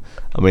level.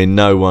 I mean,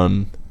 no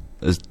one,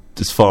 as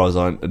far as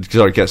I, because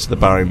he gets to the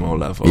Barrymore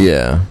level.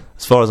 Yeah.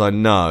 As far as I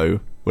know,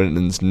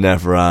 Winton's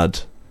never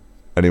had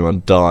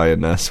anyone die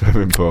in their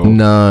swimming pool.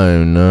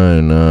 No,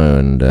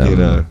 and You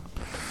know,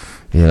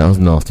 yeah, that was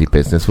nasty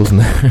business,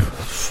 wasn't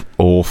it?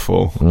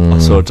 awful. I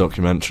saw a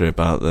documentary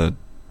about the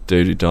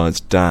dude who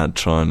died's dad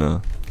trying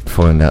to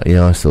Find out.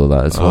 Yeah, I saw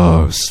that as well.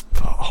 Oh, it was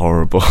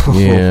horrible.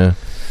 Yeah.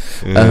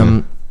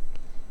 Yeah.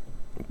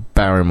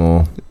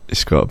 Barrymore.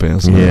 It's got to be,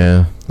 hasn't it?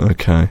 Yeah.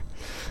 Okay.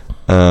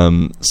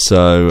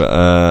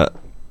 So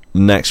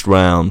next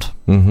round,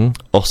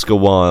 Oscar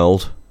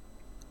Wilde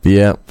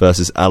Yeah.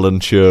 versus Alan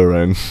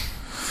Turing.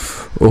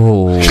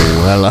 Oh,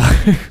 hello.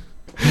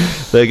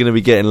 They're going to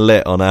be getting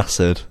lit on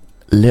acid.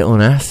 Lit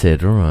on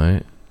acid,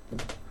 alright.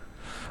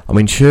 I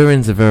mean,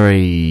 Turing's a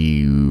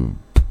very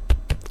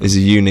He's a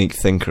unique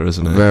thinker,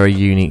 isn't he? very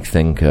unique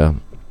thinker.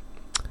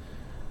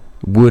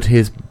 Would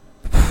his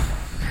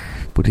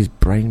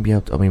brain be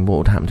able to, I mean, what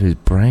would happen to his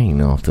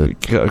brain after?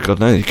 God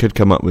knows, he could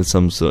come up with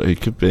some sort. He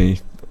could be,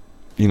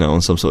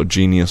 on some sort of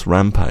genius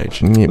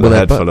rampage Yeah, with a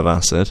head full of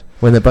acid.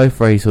 When they're both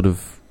very sort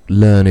of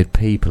learned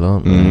people,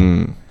 aren't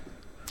they?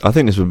 I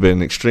think this would be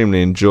an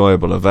extremely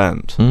enjoyable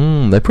event.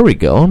 They probably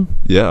get on.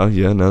 Yeah,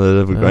 no, they'd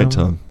have a great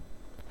time.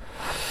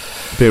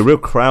 Be a real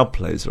crowd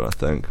pleaser, I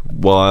think.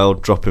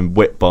 Wild, dropping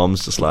whip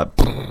bombs, just like.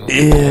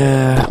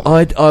 Yeah,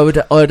 I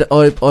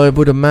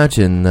would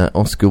imagine that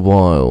Oscar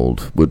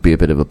Wilde would be a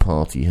bit of a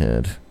party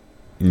head.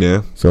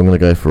 Yeah. So I'm going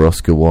to go for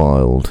Oscar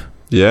Wilde.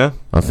 Yeah.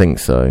 I think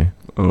so.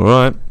 All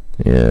right.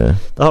 Yeah.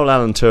 The whole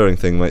Alan Turing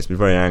thing makes me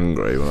very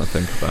angry when I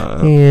think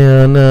about it.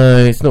 Yeah, no,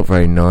 it's not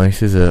very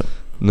nice, is it?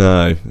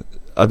 No,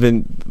 I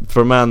mean,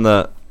 for a man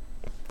that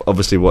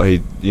obviously what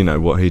he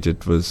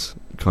did was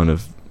kind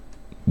of.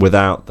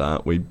 Without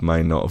that, we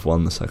may not have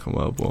won the Second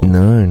World War.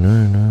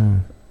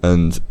 No.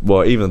 And,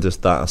 well, even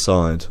just that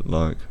aside,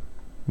 like,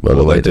 Well,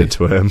 the what way they did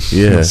to him.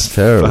 Yeah, was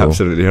terrible.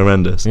 Absolutely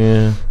horrendous.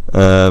 Yeah.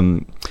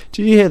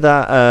 Do you hear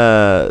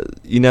that?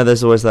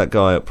 There's always that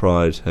guy at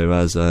Pride who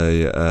has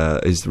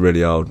he's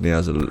really old and he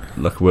has a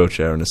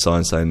wheelchair and a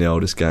sign saying the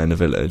oldest guy in the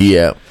village.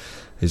 Yeah.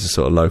 He's a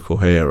sort of local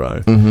hero.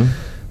 Mm-hmm.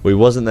 We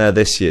wasn't there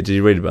this year. Did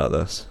you read about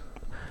this?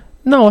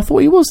 No, I thought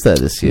he was there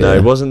this year. No,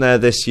 he wasn't there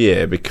this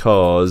year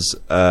because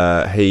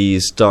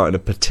he's starting a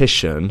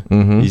petition.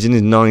 He's in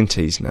his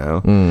 90s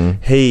now.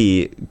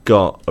 He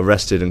got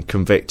arrested and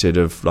convicted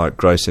of like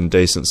gross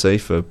indecency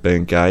for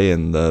being gay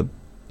in the,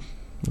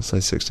 let's say,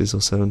 60s or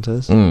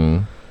 70s.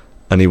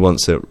 And he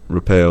wants it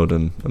repealed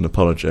and an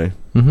apology.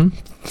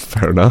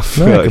 Fair enough.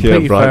 No,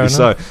 completely fair rightly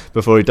so. enough.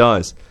 Before he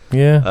dies.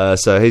 Yeah.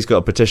 So he's got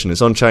a petition.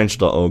 It's on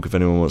change.org if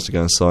anyone wants to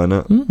go and sign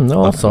it.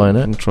 No, I'll sign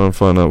it. I'll try and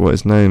find out what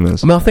his name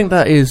is. I mean, I think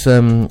that is,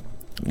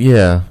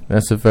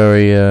 that's a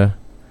very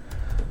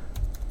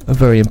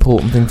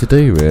important thing to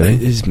do, really.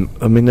 It is,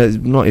 I mean, it's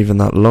not even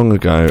that long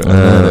ago.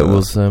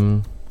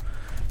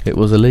 It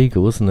was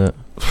illegal, wasn't it?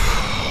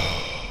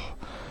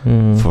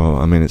 Well,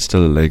 I mean, it's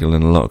still illegal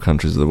in a lot of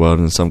countries of the world,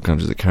 and in some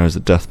countries it carries the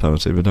death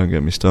penalty, but don't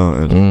get me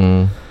started.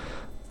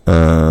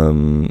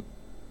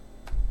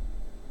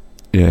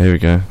 Yeah, here we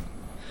go.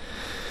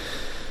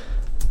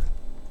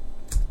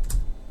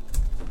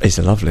 He's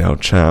a lovely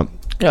old chap.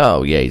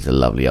 Oh, yeah, he's a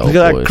lovely old Look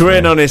at boy, that grin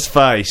isn't he? on his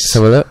face.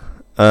 Have a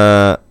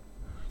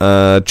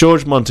look.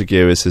 George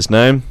Montague is his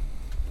name.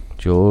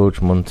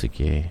 George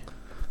Montague.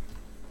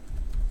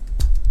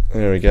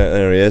 There we go,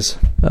 there he is.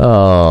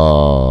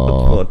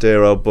 Oh. Oh,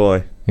 dear old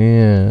boy.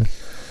 Yeah.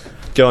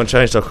 Go on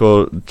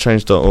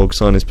change.org,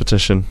 sign his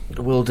petition.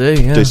 Will do,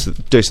 yeah. Do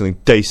something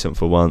decent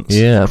for once.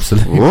 Yeah,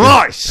 absolutely.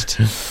 Christ!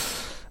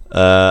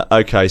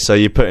 Okay, so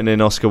you're putting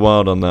in Oscar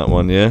Wilde on that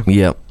one, yeah?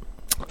 Yep.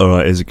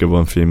 Alright, here's a good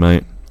one for you,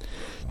 mate.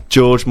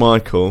 George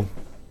Michael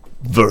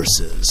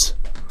versus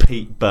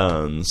Pete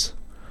Burns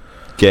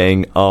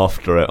getting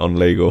after it on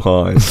Legal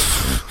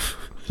Highs.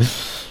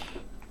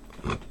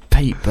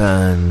 Pete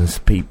Burns.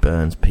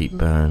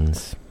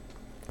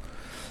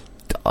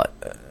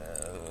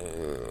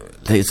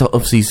 There's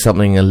obviously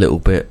something a little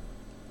bit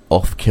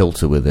off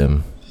kilter with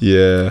him.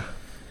 Yeah.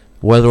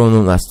 Whether or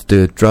not that's to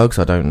do with drugs,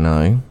 I don't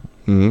know.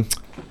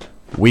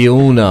 We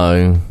all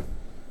know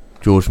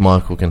George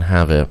Michael can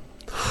have it.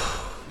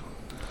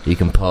 He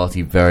can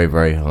party very,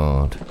 very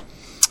hard.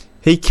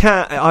 He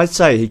can, I'd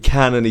say he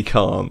can and he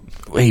can't.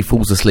 He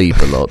falls asleep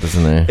a lot,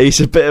 doesn't he?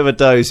 He's a bit of a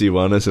dozy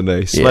one, isn't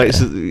he? Smokes,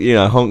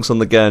 honks on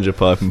the ganja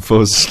pipe and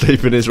falls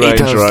asleep in his Range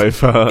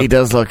Rover. He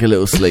does like a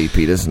little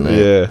sleepy, doesn't he?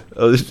 Yeah.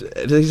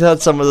 He's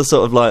had some of the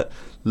sort of like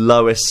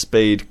lowest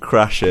speed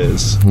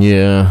crashes.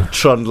 Yeah.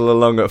 Trundle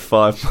along at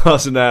 5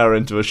 miles an hour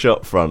into a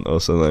shop front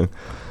or something.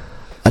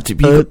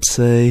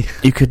 Oopsie.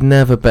 You could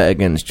never bet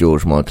against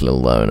George Michael,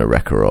 although, in a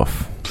wrecker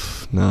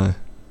off. No.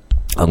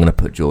 I'm going to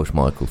put George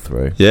Michael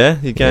through. Yeah?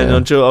 You're going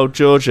on old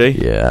Georgie?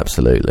 Yeah,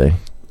 absolutely.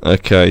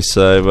 Okay,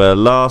 so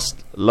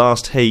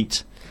last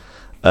heat,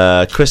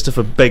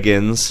 Christopher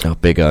Biggins. Oh,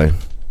 Big O.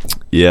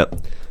 Yep.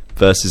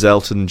 Versus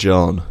Elton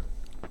John.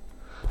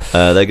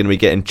 They're going to be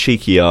getting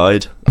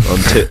cheeky-eyed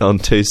on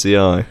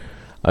 2CI.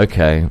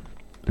 Okay.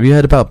 Have you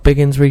heard about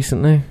Biggins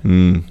recently?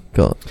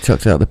 Got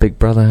chucked out of the Big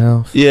Brother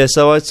house. Yeah,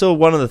 so I saw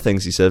one of the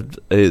things he said,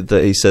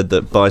 that he said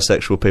that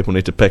bisexual people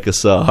need to pick a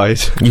side.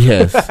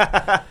 Yes.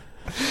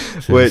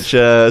 Which,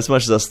 as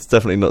much as that's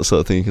definitely not the sort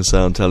of thing you can say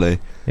on telly,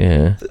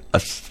 Yeah.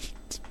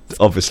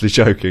 obviously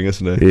joking,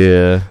 isn't he?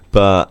 Yeah.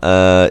 But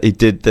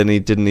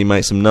didn't he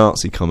make some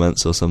Nazi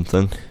comments or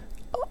something?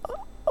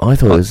 I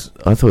thought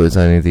it was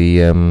only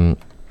the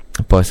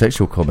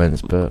bisexual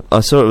comments, but I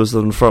saw it was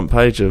on the front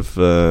page of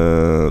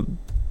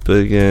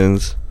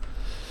Biggins.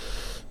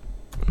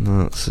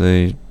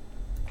 Nazi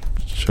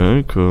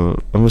joke,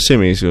 or I'm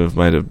assuming he's going to have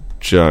made a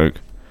joke.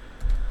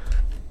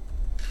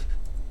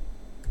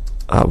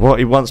 What,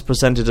 he once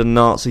presented a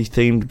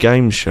Nazi-themed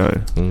game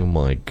show. oh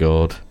my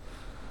god.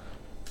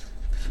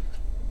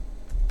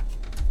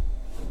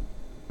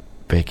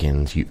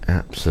 Biggins, you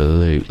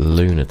absolute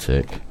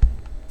lunatic.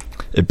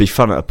 It'd be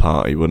fun at a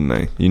party, wouldn't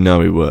he? You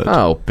know he would.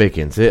 Oh,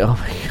 Biggins, oh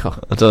my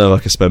god. I don't know if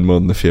I could spend more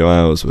than a few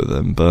hours with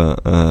him,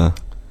 but I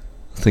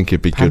think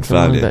it'd be good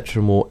value.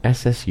 Veteran wore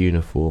SS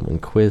uniform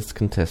and quizzed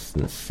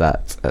contestants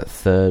sat at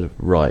Third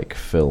Reich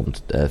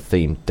filmed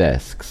themed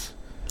desks.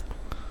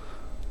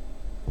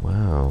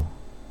 Wow.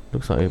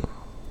 Looks like...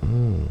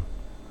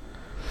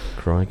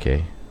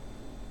 crikey.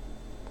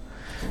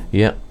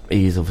 Yep,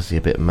 he's obviously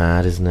a bit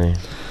mad, isn't he?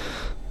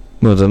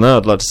 Well, I don't know.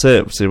 I'd like to see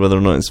it, see whether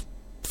or not it's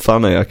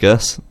funny, I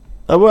guess.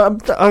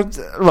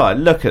 Right,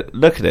 look at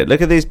it.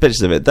 Look at these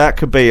pictures of it. That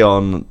could be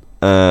on...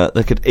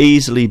 there could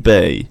easily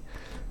be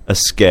a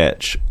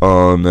sketch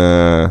on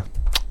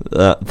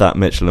that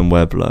Mitchell and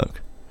Webb look.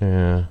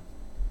 Yeah.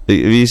 Are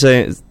you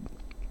saying...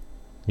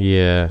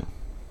 Yeah.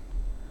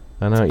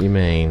 I know what you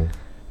mean,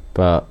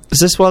 but... Is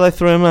this why they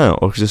threw him out?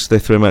 Or just they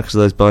threw him out because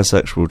of those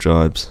bisexual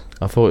jibes?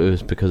 I thought it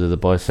was because of the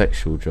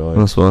bisexual jive.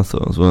 That's what I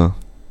thought as well.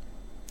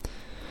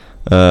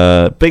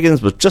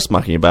 Biggins was just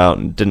mucking about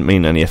and didn't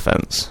mean any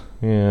offence.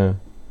 Yeah.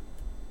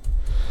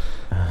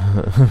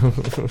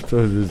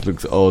 This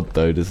looks odd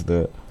though, doesn't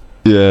it?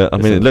 Yeah, I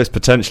mean, it looks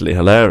potentially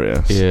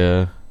hilarious.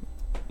 Yeah.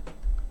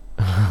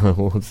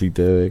 What's he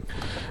doing?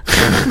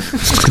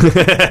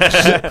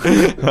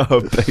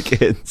 Oh,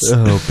 Biggins.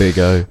 Oh, Big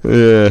O.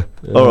 Yeah.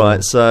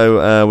 Alright,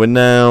 so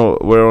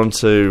we're on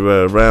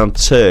to round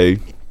 2.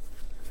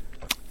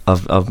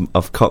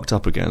 I've cocked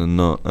up again and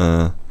not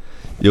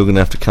you're gonna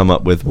have to come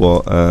up with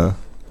what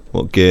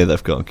gear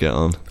they've got to get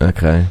on.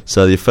 Okay.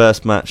 So your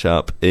first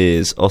matchup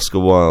is Oscar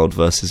Wilde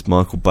versus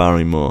Michael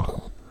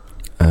Barrymore.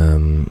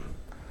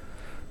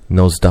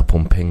 Nozzed up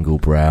on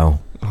Pinglebrow.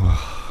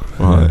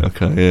 Right,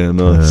 okay, yeah,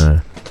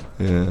 nice.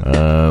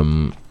 Yeah.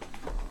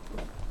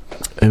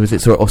 Who was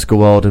it? Sorry, Oscar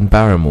Wilde and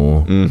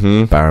Barrymore.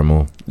 Mm-hmm.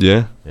 Barrymore.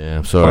 Yeah. Yeah,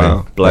 I'm sorry.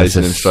 Wow,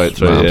 blazing him straight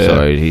through, I'm yeah.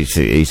 sorry,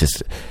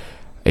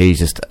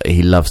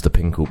 he loves the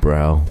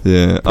Pinglebrow.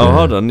 Yeah. Oh, Yeah.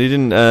 hold on. You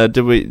didn't.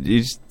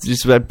 You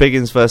said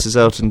Biggins versus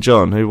Elton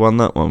John. Who won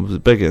that one? Was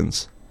it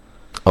Biggins?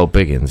 Oh,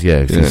 Biggins,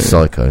 yeah, 'cause he's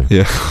psycho.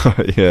 Yeah.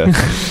 Yeah.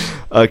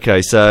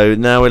 Okay, so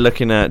now we're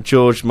looking at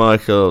George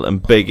Michael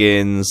and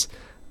Biggins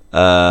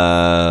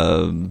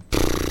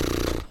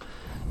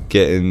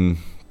getting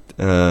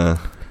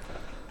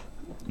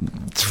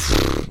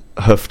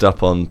huffed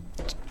up on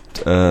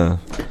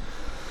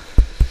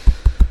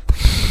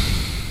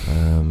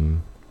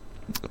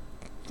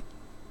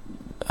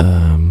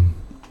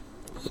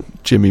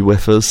Jimmy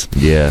Whiffers.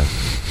 Yeah.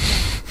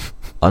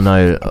 I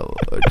know.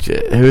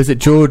 Who is it?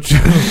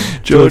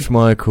 George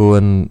Michael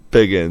and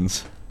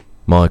Biggins.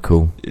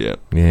 Michael. Yeah.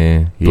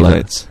 Yeah.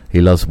 Blades.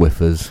 He loves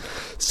whiffers.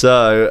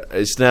 So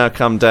it's now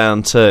come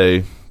down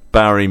to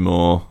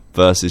Barrymore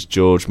versus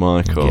George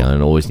Michael. Yeah, I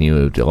always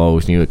knew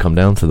it'd come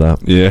down to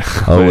that. Yeah.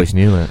 I always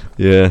knew it.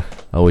 Yeah.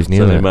 I always It's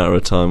knew only it. a matter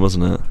of time,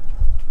 wasn't it?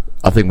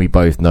 I think we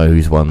both know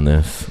who's won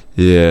this.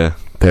 Yeah.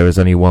 There is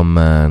only one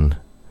man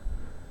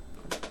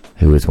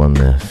who has won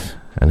this,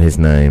 and his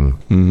name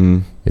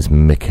is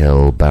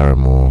Michael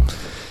Barrymore.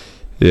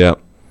 Yeah.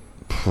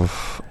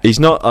 He's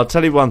not. I'll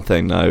tell you one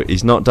thing though.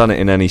 He's not done it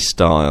in any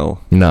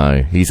style.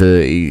 No, he's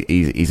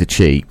a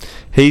cheat.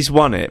 He's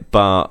won it,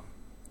 but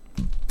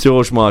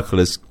George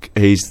Michael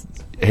he's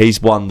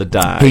won the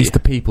day. He's the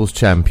people's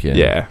champion.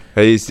 Yeah.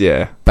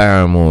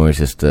 Barrymore is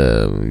just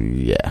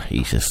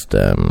he's just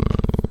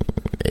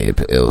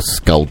it was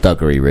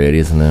skullduggery, really,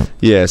 isn't it?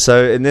 Yeah.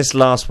 So in this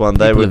last one,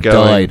 they People were have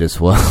going. died as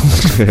well.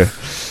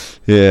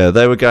 Yeah,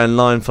 they were going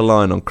line for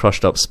line on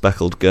crushed up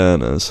speckled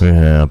Gurners.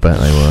 Yeah, I bet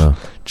they were.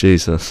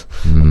 Jesus.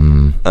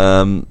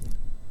 Mm.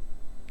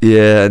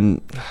 Yeah,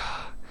 and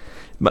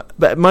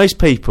but most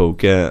people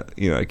get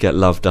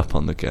loved up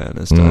on the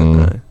Gurners, don't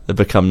they? They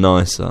become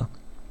nicer.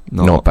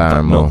 Not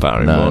Barrymore. Not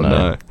Barrymore.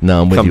 No.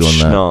 No, I'm with you on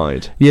that.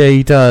 Schneid. Yeah,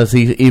 he does.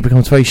 He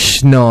becomes very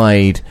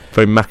schneid,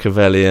 Very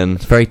Machiavellian.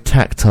 very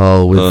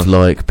tactile with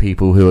like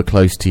people who are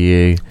close to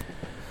you.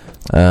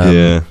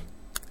 Yeah.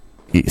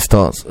 It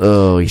starts.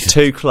 Oh, he's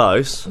Too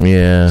close.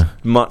 yeah.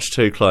 Much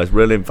too close.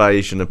 Real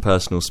invasion of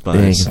personal Yeah,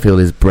 you space. can feel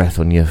his breath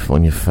on your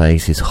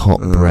face. His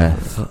hot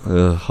breath.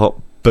 Hot,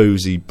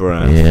 boozy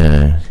breath.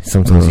 Yeah.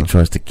 Sometimes he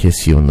tries to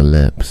kiss you on the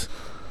lips.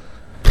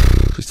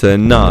 So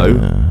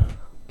no.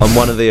 I'm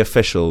one of the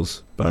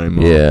officials,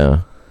 Barrymore.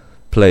 Yeah.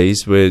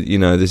 Please,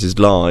 this is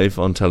live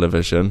on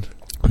television.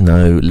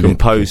 No lip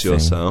Compose kissing.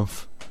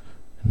 yourself.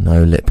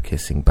 No lip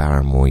kissing,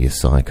 Barrymore, you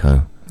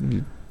psycho.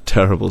 You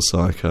terrible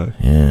psycho.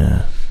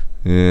 Yeah.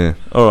 Yeah.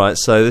 All right.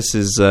 So this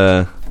is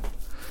who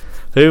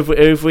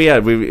have we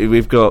had?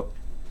 We've got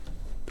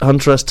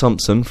Hunter S.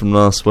 Thompson from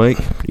last week.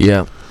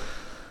 Yeah.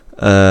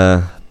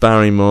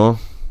 Barrymore,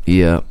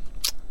 Yeah.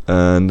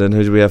 and then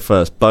who do we have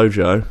first?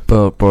 Bojo.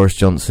 Boris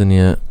Johnson,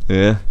 yeah.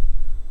 Yeah.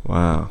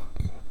 Wow.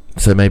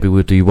 So maybe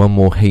we'll do one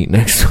more heat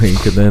next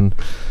week, and then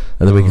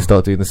we can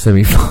start doing the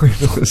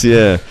semi-finals.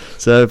 Yeah.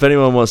 So if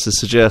anyone wants to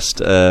suggest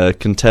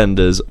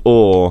contenders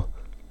or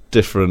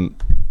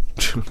different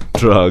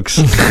drugs,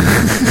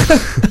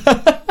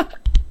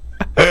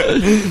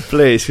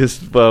 please,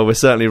 because we're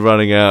certainly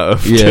running out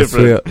of Yes,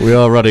 different. we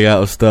are running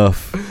out of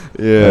stuff.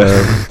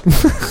 Yeah.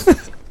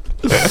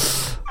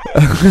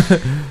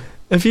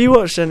 Have you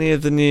watched any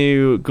of the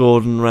new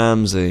Gordon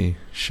Ramsay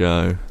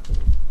show?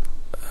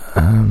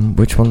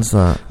 Which one's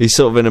that? He's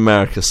sort of in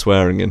America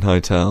swearing in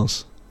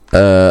hotels.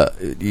 Yeah.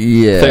 I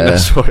think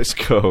that's what it's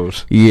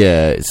called.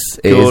 Yeah, it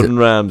Gordon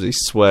Ramsay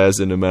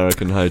swears in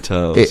American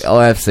hotels.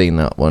 I have seen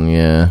that one.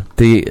 Yeah,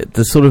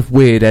 the sort of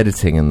weird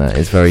editing in that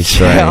is very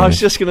strange. Yeah, I was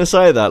just going to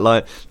say that.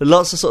 Like, there are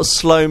lots of sort of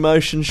slow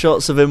motion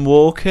shots of him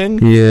walking,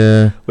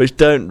 Yeah, which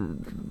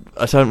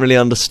I don't really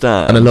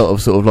understand. and a lot of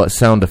sort of like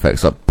sound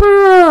effects, like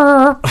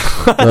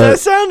They're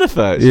sound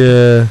effects.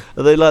 yeah,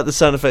 Are they like the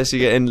sound effects you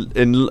get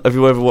in? Have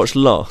you ever watched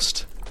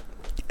Lost?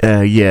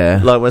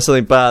 yeah, Like when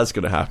something bad's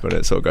going to happen,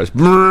 it sort of goes.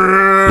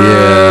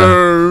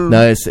 yeah.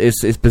 No,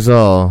 it's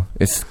bizarre.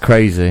 It's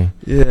crazy.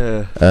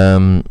 Yeah.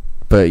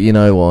 But you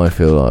know what I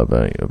feel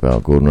like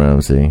about Gordon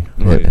Ramsay.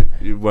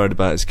 You're worried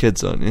about his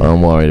kids, aren't you?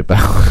 I'm worried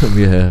about him.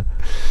 Yeah,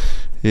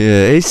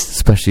 Yeah.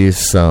 especially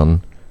his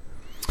son.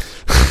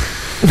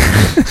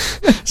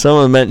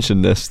 Someone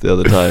mentioned this the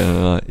other day, and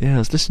I'm like, yeah, I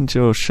was listening to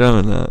your show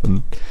and that,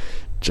 and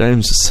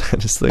James was saying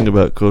this thing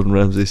about Gordon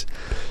Ramsay's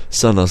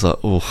son. I was like,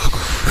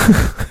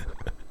 oh.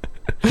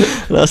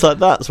 And I was like,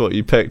 that's what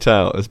you picked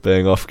out as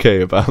being off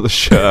key about the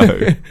show.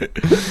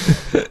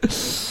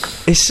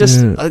 It's just,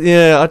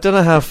 I don't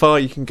know how far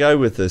you can go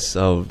with this.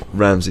 Oh,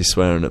 Ramsay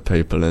swearing at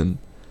people and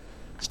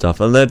stuff,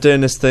 and they're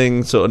doing this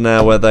thing sort of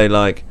now where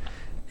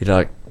he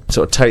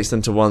sort of takes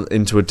them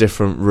into a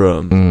different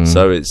room,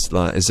 so it's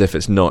like as if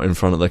it's not in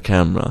front of the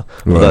camera,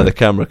 although the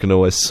camera can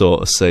always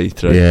sort of see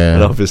through. Yeah.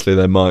 And obviously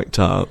they're mic'd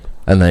up.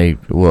 And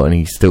and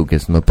he still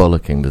gives them a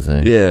bollocking, does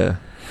he? Yeah.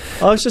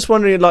 I was just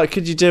wondering, like,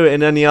 could you do it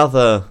in any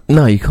other?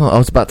 No, you can't. I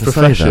was about to say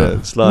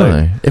Professions, that.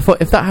 like- No.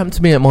 If that happened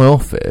to me at my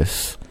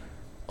office,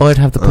 I'd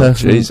have the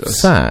person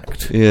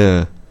sacked.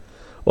 Yeah.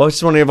 Well, I was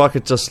just wondering if I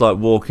could just like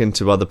walk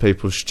into other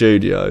people's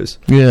studios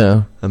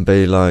Yeah. and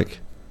be like,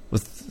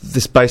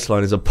 this bass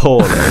line is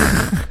appalling.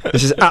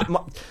 This is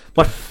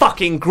my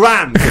fucking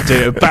gran could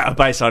do a better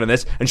bass line than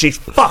this, and she's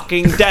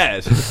fucking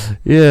dead.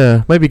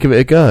 Yeah. Maybe give it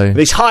a go.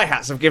 These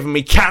hi-hats have given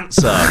me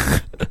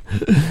cancer.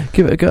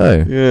 Give it a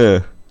go. Yeah.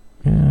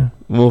 Yeah.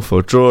 Awful.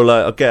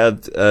 I'll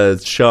get a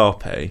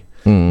Sharpie.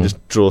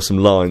 Just draw some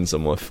lines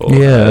on my Yeah.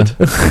 forehead.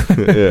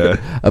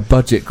 Yeah. A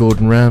budget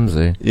Gordon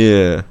Ramsay.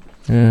 Yeah.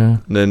 Yeah.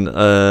 And then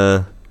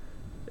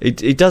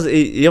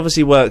he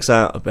obviously works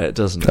out a bit,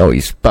 doesn't he? Oh,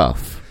 he's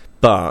buff.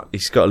 But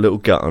he's got a little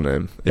gut on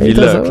him. If He you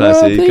does look it-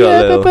 closely, he's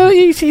got a little. but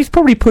he's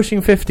probably pushing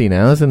 50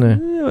 now, isn't he?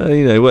 Yeah, well,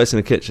 he works in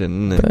the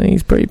kitchen, isn't But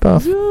he's pretty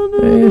buff. Yeah,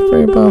 he's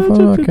pretty buff. I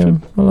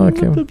like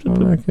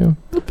him.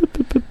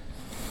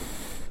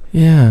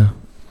 Yeah.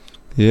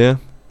 he? Yeah.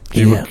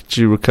 Yeah. Did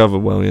you recover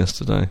well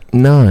yesterday?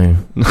 No.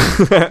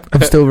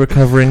 I'm still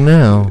recovering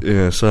now.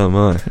 Yeah, so am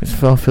I.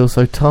 I feel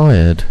so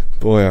tired.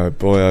 Boy, oh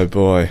boy, oh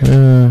boy.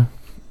 No.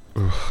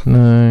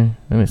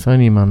 And it's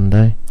only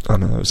Monday. I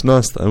know, it was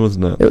nice though,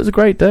 wasn't it? It was a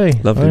great day.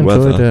 Lovely I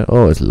enjoyed weather. it.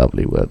 Oh, it's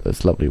lovely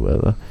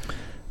weather.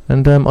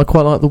 And I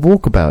quite like the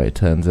walkabout, it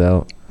turns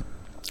out.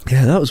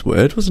 Yeah, that was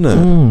weird, wasn't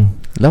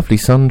it? Lovely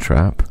sun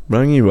trap.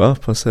 Rang you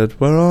up, I said,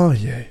 where are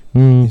you?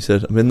 Mm. You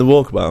said, I'm in the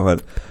walkabout. I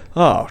went,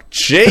 oh,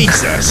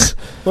 Jesus!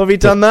 What have you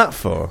done that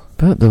for?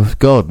 But the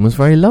garden was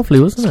very lovely,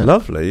 wasn't It's it?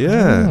 lovely,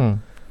 yeah.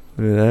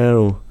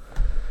 Mm. Yeah,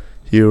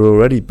 you were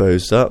already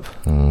boozed up.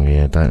 Oh,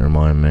 yeah, don't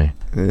remind me.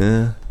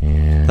 Yeah,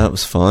 Yeah. that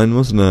was fine,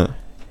 wasn't it?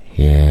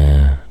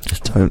 Yeah.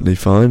 Just Totally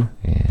fine.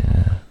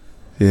 Yeah.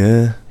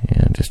 Yeah.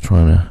 Yeah, just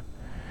trying to,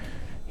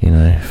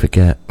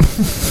 forget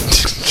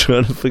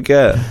Trying to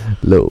forget. a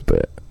little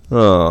bit.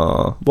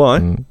 Oh, why?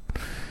 Mm.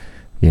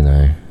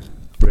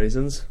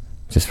 Reasons?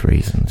 Just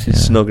reasons, yeah.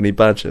 Snoggany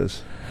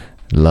badgers.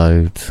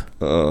 Loads.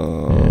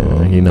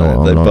 Oh, Yeah, you know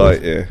what they I'm like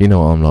bite with, you. You know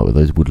what I'm like with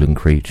those woodland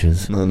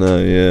creatures. I know,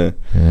 yeah.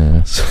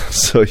 Yeah.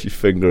 Saw you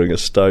fingering a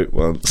stoat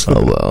once.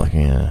 Oh, well,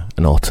 yeah.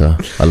 An otter.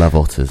 I love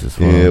otters as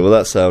well. Yeah, well,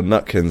 that's how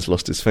Nutkins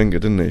lost his finger,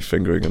 didn't he?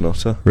 Fingering an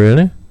otter.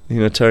 Really?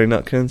 You know Terry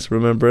Nutkins?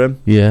 Remember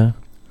him? Yeah.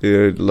 He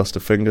lost a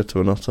finger to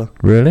an otter.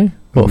 Really?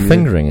 What, Yeah.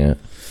 fingering it?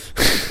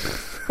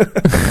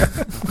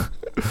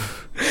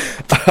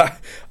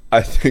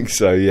 I think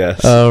so,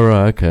 yes. Oh,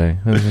 right, okay.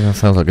 That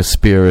sounds like a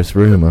spurious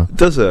rumour.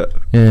 Does it?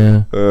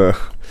 Yeah.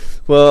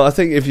 Well, I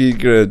think if you're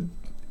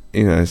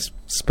gonna,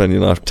 spend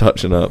your life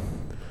touching up,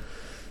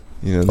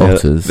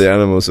 Otters. the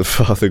animals of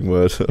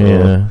Farthingwood,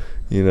 Yeah.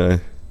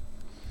 or,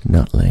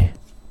 Nutley.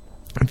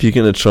 if you're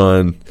gonna try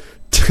and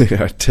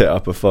tit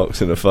up a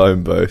fox in a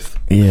phone booth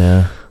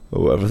Yeah.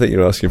 or whatever, I think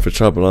you're asking for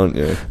trouble, aren't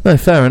you? No,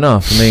 fair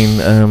enough. I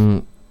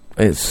mean,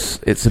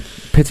 it's a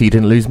pity you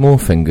didn't lose more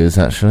fingers,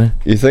 actually.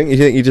 You think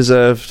you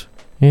deserved?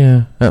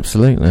 Yeah,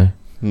 absolutely.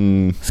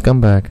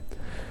 Scumbag.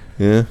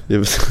 Yeah, it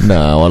was.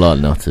 No, I like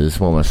Nutters.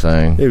 What am I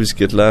saying? He was a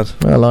good lad.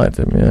 I liked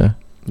him, yeah.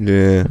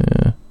 Yeah.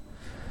 Yeah.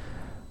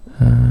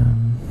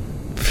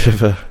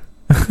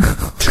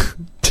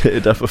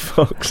 Titted up a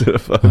fox in a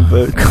phone Oh,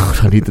 booth.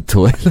 God, I need the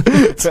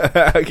toilet.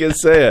 I can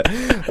see it.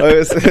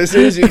 As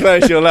soon as you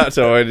close your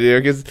laptop,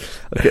 is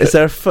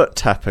there a foot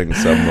tapping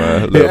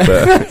somewhere? A little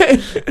bit.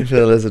 I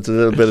feel there's a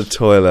little bit of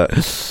toilet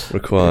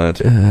required.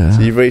 So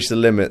you've reached the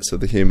limits of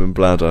the human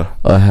bladder.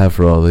 I have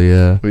rather,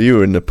 yeah. Well, you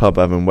were in the pub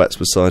having wets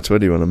beside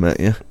Twiddy when I met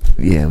you.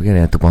 Yeah, we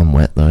only had the one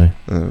wet, though.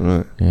 Oh,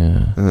 right.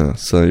 Yeah. Oh,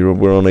 so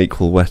we're on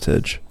equal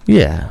wettage.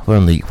 Yeah, we're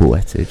on the equal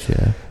wettage,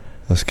 yeah.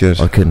 That's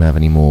good. I couldn't have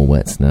any more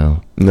wets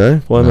now. No?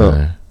 Why not?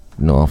 No,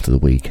 not after the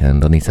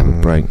weekend. I need to have a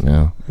break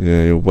now.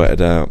 Yeah, you're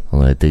wetted out. I'll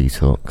let a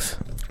detox.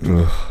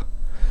 Ugh.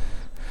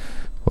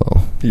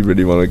 Well, You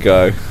really want to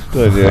go,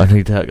 don't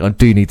you? I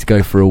do need to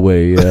go for a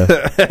wee, yeah.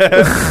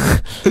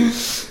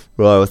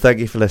 Right, well, thank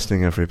you for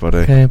listening, everybody.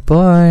 Okay,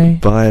 bye.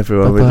 Bye,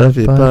 everyone. We Bye, love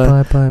you.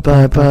 Bye. bye,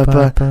 Bye, bye,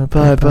 bye, bye,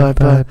 bye, bye,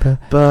 bye,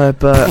 bye,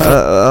 bye.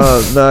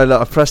 Oh, no,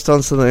 look, I pressed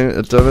on something.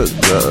 I've done it.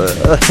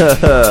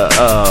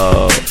 Oh.